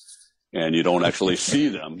intro, and you don't actually see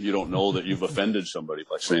them, you don't know that you've offended somebody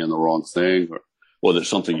by saying the wrong thing, or that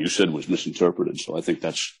something you said was misinterpreted. So I think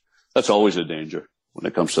that's always a danger when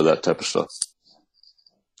it comes to that type of stuff.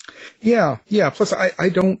 Yeah. Plus, I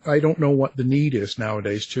don't know what the need is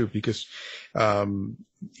nowadays too, because you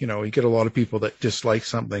get a lot of people that dislike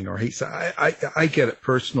something or hate. I get it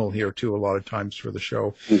personal here too a lot of times for the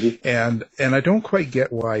show, and I don't quite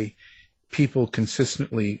get why people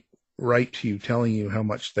consistently write to you telling you how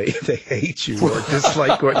much they hate you or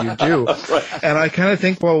dislike what you do. Right. And I kind of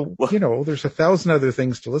think, well, there's 1,000 other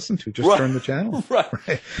things to listen to. Just turn the channel. Right.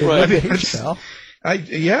 There's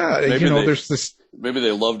this. Maybe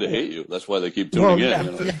they love to hate you. That's why they keep tuning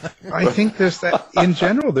in. I think there's that in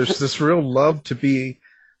general. There's this real love to be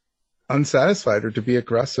unsatisfied or to be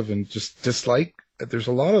aggressive and just dislike. There's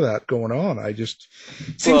a lot of that going on. Seems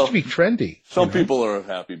to be trendy. Some people are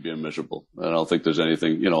happy being miserable. I don't think there's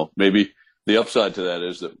anything, maybe the upside to that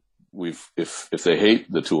is that if they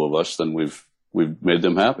hate the two of us, then we've made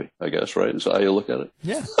them happy, I guess, right? And so how you look at it.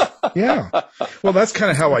 Yeah. Yeah. Well, that's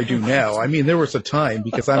kind of how I do now. I mean, there was a time,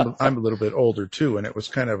 because I'm a little bit older too, and it was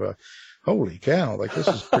kind of a, holy cow, like this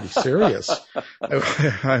is pretty serious.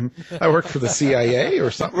 I work for the CIA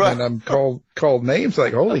or something, right. And I'm called names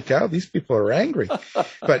like, holy cow, these people are angry.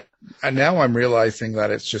 But now I'm realizing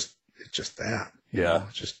that it's just that.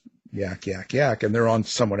 Just yak, and they're on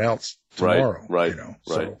someone else tomorrow. Right.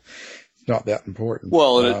 So it's not that important.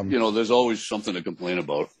 Well, and there's always something to complain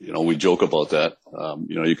about. We joke about that.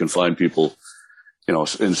 You can find people.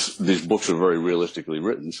 These books are very realistically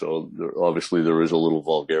written, so obviously there is a little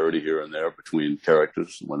vulgarity here and there between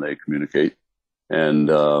characters when they communicate, and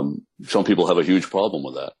some people have a huge problem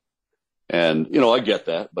with that. And I get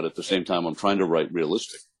that, but at the same time, I'm trying to write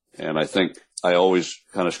realistic, and I think I always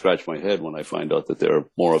kind of scratch my head when I find out that they're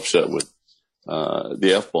more upset with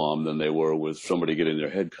the F-bomb than they were with somebody getting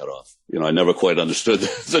their head cut off. I never quite understood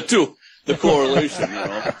the the correlation, you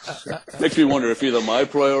know. Makes me wonder if either my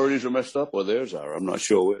priorities are messed up or theirs are. I'm not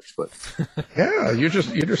sure which, but yeah, you're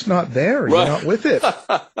just not there. Right. You're not with it.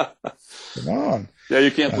 Come on. Yeah,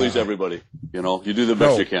 you can't please everybody. You know, you do the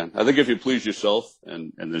best you can. I think if you please yourself,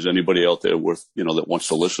 and there's anybody out there worth, you know, that wants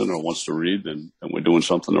to listen or wants to read, and we're doing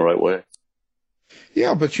something the right way.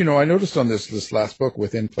 Yeah, but you know, I noticed on this last book,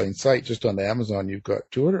 Within Plain Sight, just on the Amazon, you've got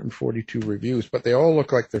 242 reviews, but they all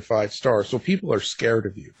look like they're 5 stars, so people are scared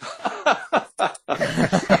of you.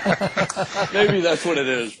 Maybe that's what it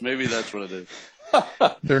is.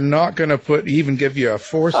 They're not going to even give you a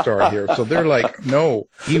 4-star here, so they're like, no,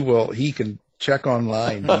 he can check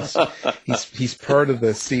online. He's part of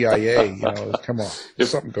the CIA. You know, come on, there's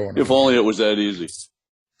something going on. If only it was that easy.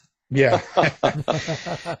 Yeah.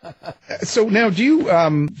 So now, do you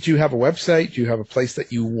have a website? Do you have a place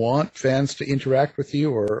that you want fans to interact with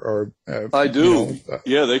you, or I do.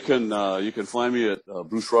 Yeah, they can. You can find me at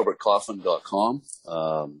BruceRobertCoffin.com.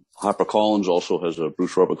 HarperCollins also has a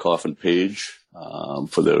Bruce Robert Coffin page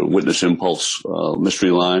for the Witness Impulse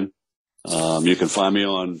mystery line. You can find me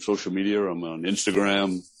on social media. I'm on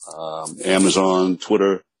Instagram, Amazon,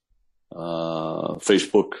 Twitter,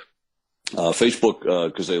 Facebook.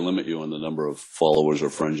 Because they limit you on the number of followers or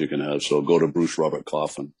friends you can have. So go to Bruce Robert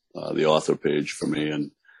Coffin, the author page for me,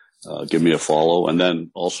 and give me a follow. And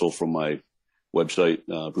then also from my website,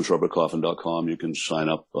 BruceRobertCoffin.com, you can sign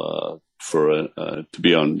up to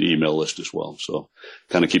be on the email list as well. So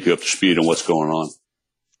kind of keep you up to speed on what's going on.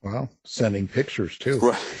 Wow, sending pictures too.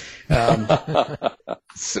 Right.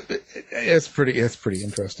 So it's pretty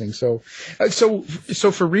interesting. So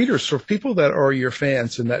for readers, for people that are your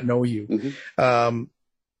fans and that know you, mm-hmm.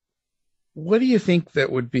 What do you think that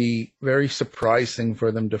would be very surprising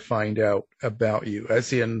for them to find out about you?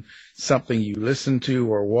 As in something you listen to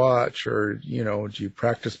or watch, or, you know, do you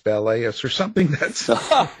practice ballet or something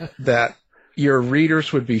that your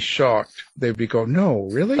readers would be shocked? They'd be going, no,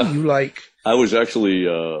 really? You like... I was actually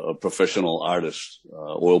a professional artist,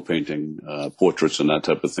 oil painting portraits and that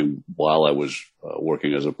type of thing while I was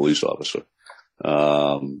working as a police officer.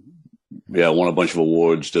 Won a bunch of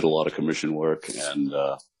awards, did a lot of commission work, and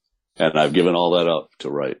I've given all that up to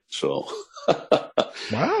write. So,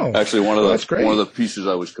 wow! Actually, one of the pieces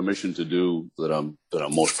I was commissioned to do that I'm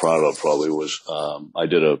most proud of probably was I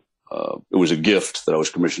did it was a gift that I was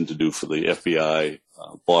commissioned to do for the FBI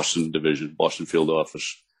Boston Division, Boston Field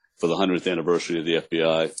Office. For the 100th anniversary of the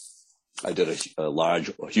FBI, I did a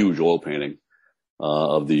huge oil painting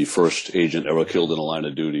of the first agent ever killed in the line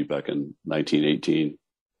of duty back in 1918.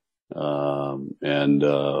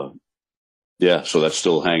 So that's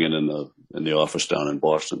still hanging in the office down in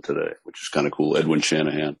Boston today, which is kind of cool. Edwin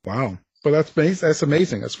Shanahan. Wow. Well, that's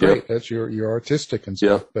amazing. That's great. Yeah. That's your artistic and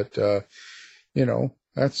stuff. Yeah. But,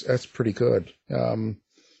 that's pretty good.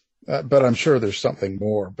 But I'm sure there's something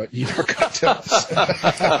more, but you're not going to tell us.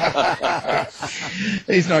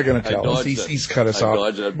 He's not going to tell us. He's cut us off.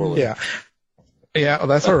 Dodged that bullet. Yeah. Yeah, well,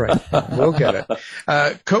 that's all right. We'll get it.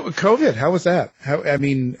 COVID, how was that? I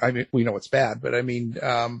mean, we know it's bad, but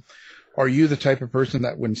are you the type of person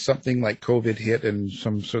that when something like COVID hit and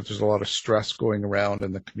there's a lot of stress going around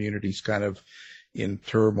and the community's kind of in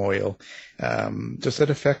turmoil, does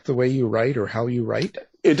that affect the way you write or how you write?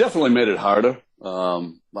 It definitely made it harder.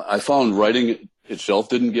 I found writing itself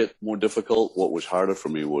didn't get more difficult. What was harder for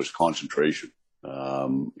me was concentration. I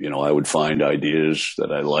would find ideas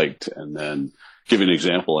that I liked, and then give you an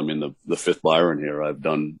example. I mean, the fifth Byron here,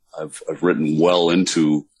 I've written well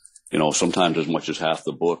into, sometimes as much as half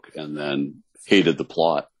the book, and then hated the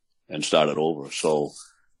plot and started over. So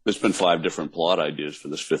there's been 5 different plot ideas for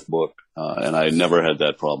this 5th book, and I never had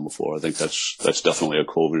that problem before. I think that's definitely a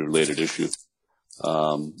COVID-related issue.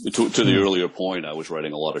 To the earlier point, I was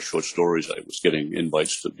writing a lot of short stories. I was getting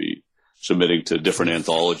invites to be submitting to different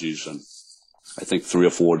anthologies, and I think 3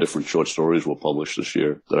 or 4 different short stories were published this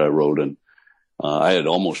year that I wrote. And I had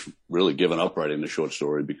almost really given up writing the short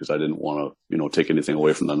story because I didn't want to, take anything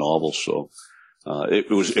away from the novel. So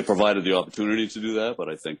it provided the opportunity to do that, but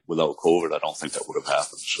I think without COVID, I don't think that would have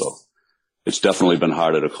happened. So it's definitely been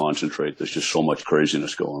harder to concentrate. There's just so much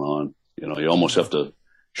craziness going on. You almost have to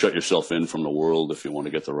shut yourself in from the world if you want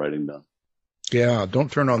to get the writing done. Yeah, don't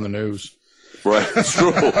turn on the news. Right, it's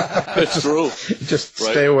true. It's true. Just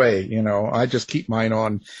stay away. I just keep mine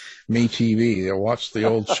on MeTV. I watch the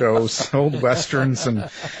old shows, old westerns, and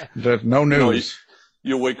no news.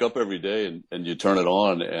 You wake up every day and you turn it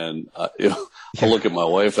on, and I look at my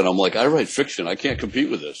wife and I'm like, I write fiction. I can't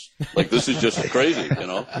compete with this. Like, this is just crazy,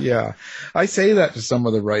 Yeah, I say that to some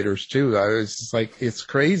of the writers too. I was just like, it's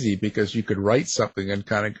crazy because you could write something and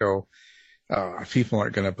kind of go, people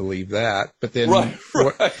aren't going to believe that. But then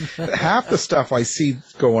half the stuff I see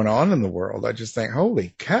going on in the world, I just think,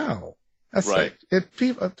 holy cow. That's like,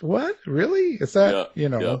 what? Really? Is that,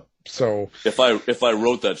 so if I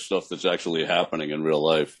wrote that stuff that's actually happening in real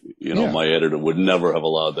life, my editor would never have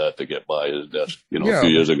allowed that to get by his desk, a few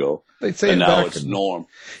years ago. They'd say and now it's norm.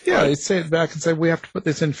 Yeah, they'd say it back and say, we have to put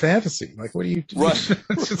this in fantasy. Like, what are you doing?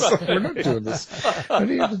 It's just like, we're not doing this. What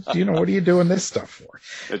are you doing this stuff for?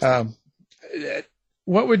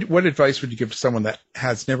 What advice would you give to someone that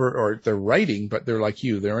has never, or they're writing, but they're like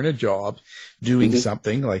you, they're in a job doing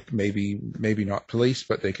something, like maybe not police,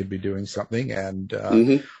 but they could be doing something, and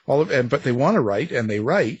but they want to write, and they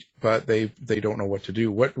write, but they don't know what to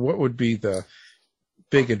do. What would be the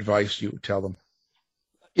big advice you would tell them?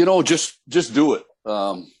 Just do it.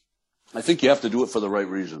 I think you have to do it for the right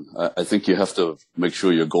reason. I think you have to make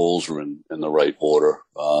sure your goals are in the right order.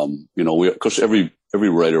 Because every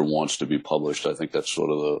writer wants to be published. I think that's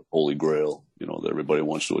sort of the holy grail, that everybody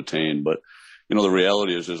wants to attain. But, the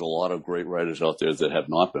reality is there's a lot of great writers out there that have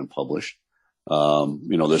not been published.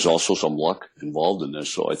 There's also some luck involved in this.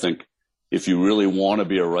 So I think if you really want to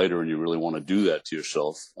be a writer and you really want to do that to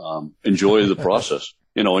yourself, enjoy the process.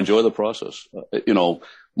 Enjoy the process.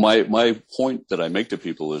 My point that I make to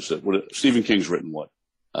people is that Stephen King's written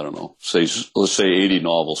I don't know, let's say 80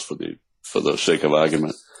 novels for the sake of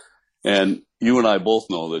argument. And you and I both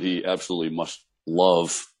know that he absolutely must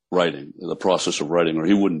love writing, the process of writing, or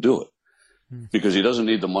he wouldn't do it because he doesn't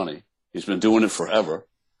need the money. He's been doing it forever,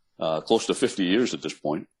 close to 50 years at this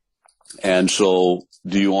point. And so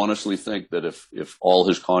do you honestly think that if all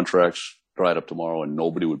his contracts dried up tomorrow and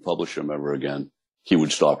nobody would publish him ever again, he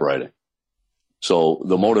would stop writing? So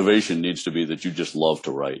the motivation needs to be that you just love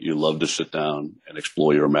to write. You love to sit down and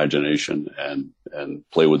explore your imagination and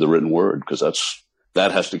play with the written word, because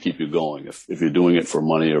that has to keep you going. If you're doing it for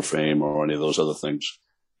money or fame or any of those other things,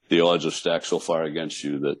 the odds are stacked so far against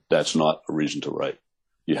you that that's not a reason to write.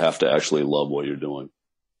 You have to actually love what you're doing.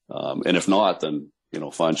 And if not, then,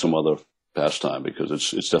 find some other pastime, because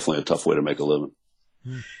it's definitely a tough way to make a living.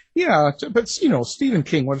 Yeah, but Stephen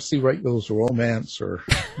King, what does he write, those romance or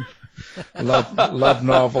love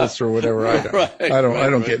novels or whatever? I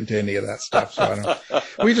don't get into any of that stuff. So I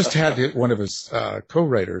don't. We just had one of his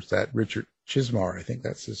co-writers, that Richard Chismar, I think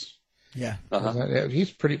that's his. Yeah,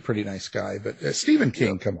 he's pretty nice guy. But Stephen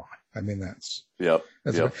King, come on. I mean, that's. Yep.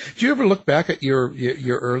 Do you ever look back at your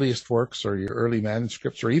earliest works or your early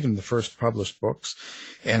manuscripts or even the first published books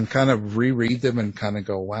and kind of reread them and kind of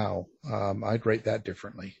go, wow, I'd write that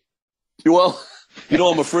differently? Well,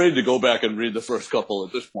 I'm afraid to go back and read the first couple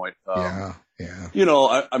at this point. Yeah.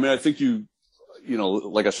 I think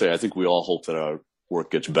like I say, I think we all hope that our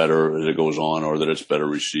work gets better as it goes on, or that it's better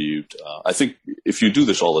received. I think if you do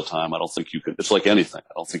this all the time, I don't think you can. It's like anything.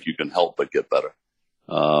 I don't think you can help but get better.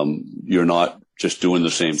 You're not just doing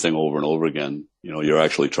the same thing over and over again. You're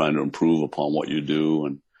actually trying to improve upon what you do,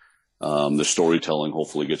 and the storytelling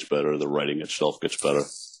hopefully gets better. The writing itself gets better.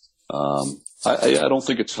 I don't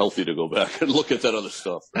think it's healthy to go back and look at that other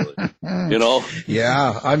stuff, really.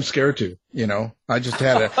 Yeah, I'm scared to. I just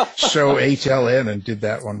had a show HLN and did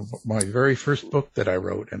that one, my very first book that I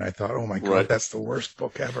wrote, and I thought, oh my God, that's the worst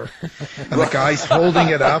book ever. And the guy's holding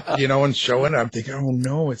it up, and showing it. I'm thinking, oh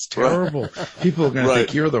no, it's terrible. People are going to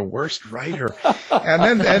think you're the worst writer.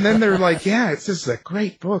 And then they're like, yeah, this is a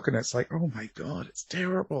great book, and it's like, oh my God, it's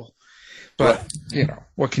terrible. But,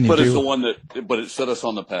 what can you do? But it's the one but it set us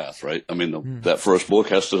on the path, right? I mean, that first book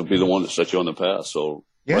has to be the one that set you on the path. So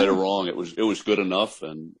right or wrong, it was good enough,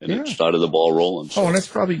 and it started the ball rolling. So. Oh, and it's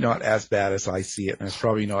probably not as bad as I see it, and it's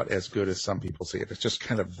probably not as good as some people see it. It's just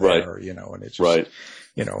kind of there, and it's just,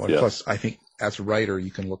 and plus I think as a writer,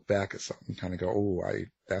 you can look back at something and kind of go, oh,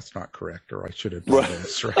 that's not correct, or I should have done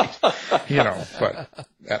this, right? But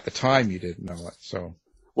at the time you didn't know it, so.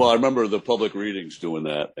 Well, I remember the public readings doing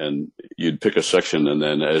that, and you'd pick a section, and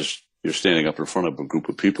then as you're standing up in front of a group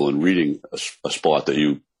of people and reading a spot that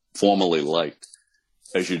you formerly liked,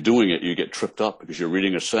 as you're doing it, you get tripped up because you're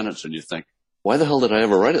reading a sentence and you think, why the hell did I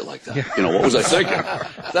ever write it like that? What was I thinking?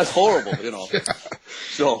 That's horrible,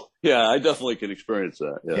 So, yeah, I definitely can experience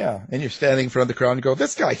that. Yeah. And you're standing in front of the crowd and you go,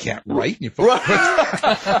 this guy can't write. And you put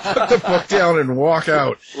the book down and walk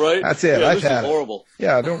out. Right. That's it. Yeah, I've had horrible. It.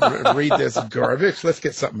 Yeah, don't read this garbage. Let's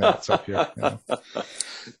get something else up here.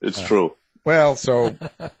 It's true. Well, so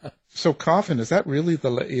Coffin, is that really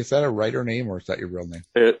is that a writer name, or is that your real name?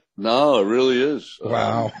 No, it really is.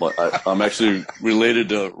 Wow. I'm actually related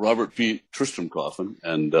to Robert P. Tristram Coffin,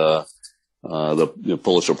 and the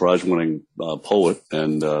Pulitzer Prize winning poet,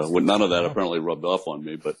 and none of that apparently rubbed off on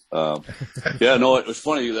me. But yeah, no, it was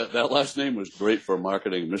funny that last name was great for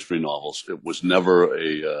marketing mystery novels. It was never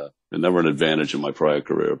an advantage in my prior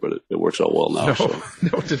career, but it works out well now.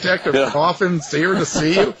 No, Detective Coffin's here to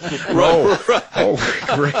see you. Right. Oh,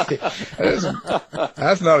 great!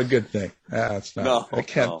 That's not a good thing. That's not.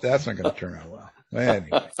 No. That's not going to turn out well. Anyway.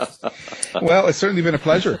 Well, it's certainly been a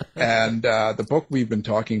pleasure. And the book we've been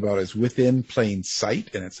talking about is Within Plain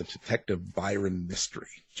Sight, and it's a Detective Byron mystery.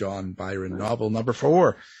 John Byron novel number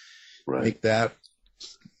 4. Right. Make that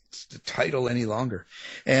the title any longer.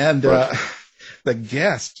 And the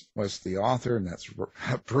guest was the author, and that's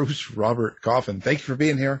Bruce Robert Coffin. Thank you for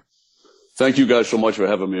being here. Thank you guys so much for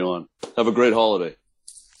having me on. Have a great holiday.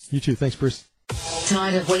 You too. Thanks, Bruce.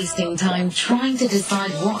 Tired of wasting time trying to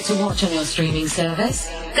decide what to watch on your streaming service?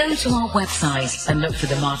 Go to our website and look for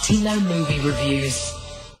the Martino Movie Reviews.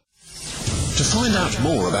 To find out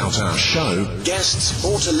more about our show, guests,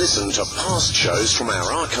 or to listen to past shows from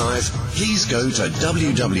our archive, please go to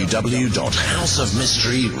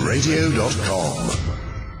www.houseofmysteryradio.com.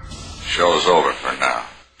 Show's over for now.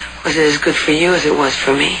 Was it as good for you as it was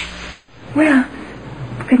for me? Well,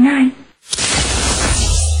 good night.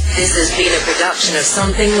 This has been a production of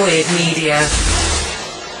Something Weird Media.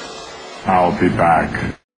 I'll be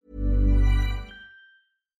back.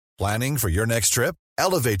 Planning for your next trip?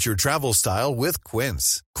 Elevate your travel style with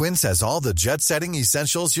Quince. Quince has all the jet-setting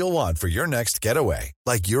essentials you'll want for your next getaway,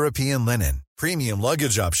 like European linen, premium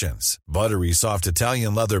luggage options, buttery soft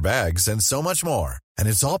Italian leather bags, and so much more. And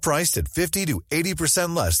it's all priced at 50 to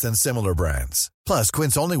 80% less than similar brands. Plus,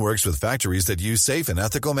 Quince only works with factories that use safe and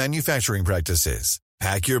ethical manufacturing practices.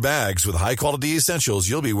 Pack your bags with high-quality essentials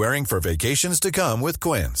you'll be wearing for vacations to come with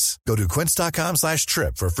Quince. Go to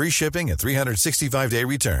quince.com/trip for free shipping and 365-day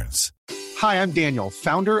returns. Hi, I'm Daniel,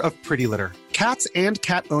 founder of Pretty Litter. Cats and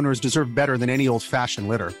cat owners deserve better than any old-fashioned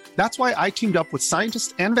litter. That's why I teamed up with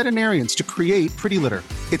scientists and veterinarians to create Pretty Litter.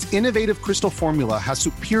 Its innovative crystal formula has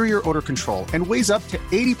superior odor control and weighs up to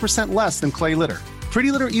 80% less than clay litter. Pretty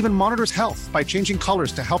Litter even monitors health by changing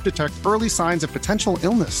colors to help detect early signs of potential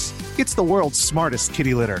illness. It's the world's smartest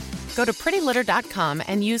kitty litter. Go to prettylitter.com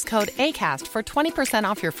and use code ACAST for 20%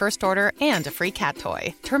 off your first order and a free cat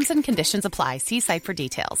toy. Terms and conditions apply. See site for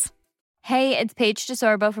details. Hey, it's Paige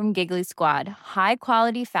DeSorbo from Giggly Squad. High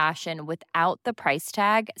quality fashion without the price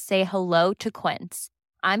tag. Say hello to Quince.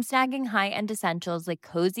 I'm snagging high-end essentials like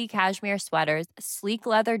cozy cashmere sweaters, sleek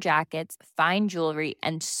leather jackets, fine jewelry,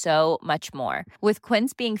 and so much more. With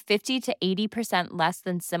Quince being 50 to 80% less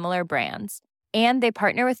than similar brands. And they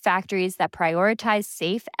partner with factories that prioritize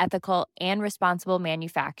safe, ethical, and responsible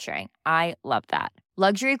manufacturing. I love that.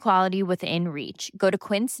 Luxury quality within reach. Go to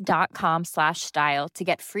quince.com/style to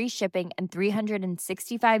get free shipping and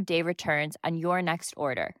 365-day returns on your next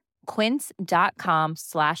order.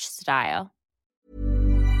 Quince.com/style.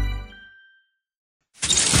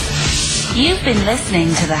 You've been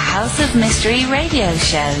listening to the House of Mystery radio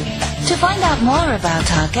show. To find out more about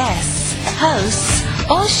our guests, hosts,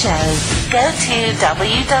 or shows, go to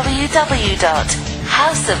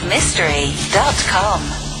www.houseofmystery.com.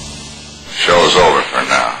 Show's over for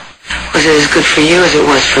now. Was it as good for you as it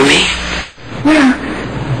was for me? Well,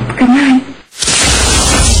 good night.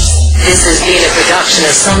 This has been a production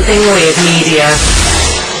of Something Weird Media.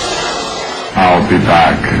 I'll be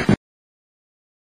back.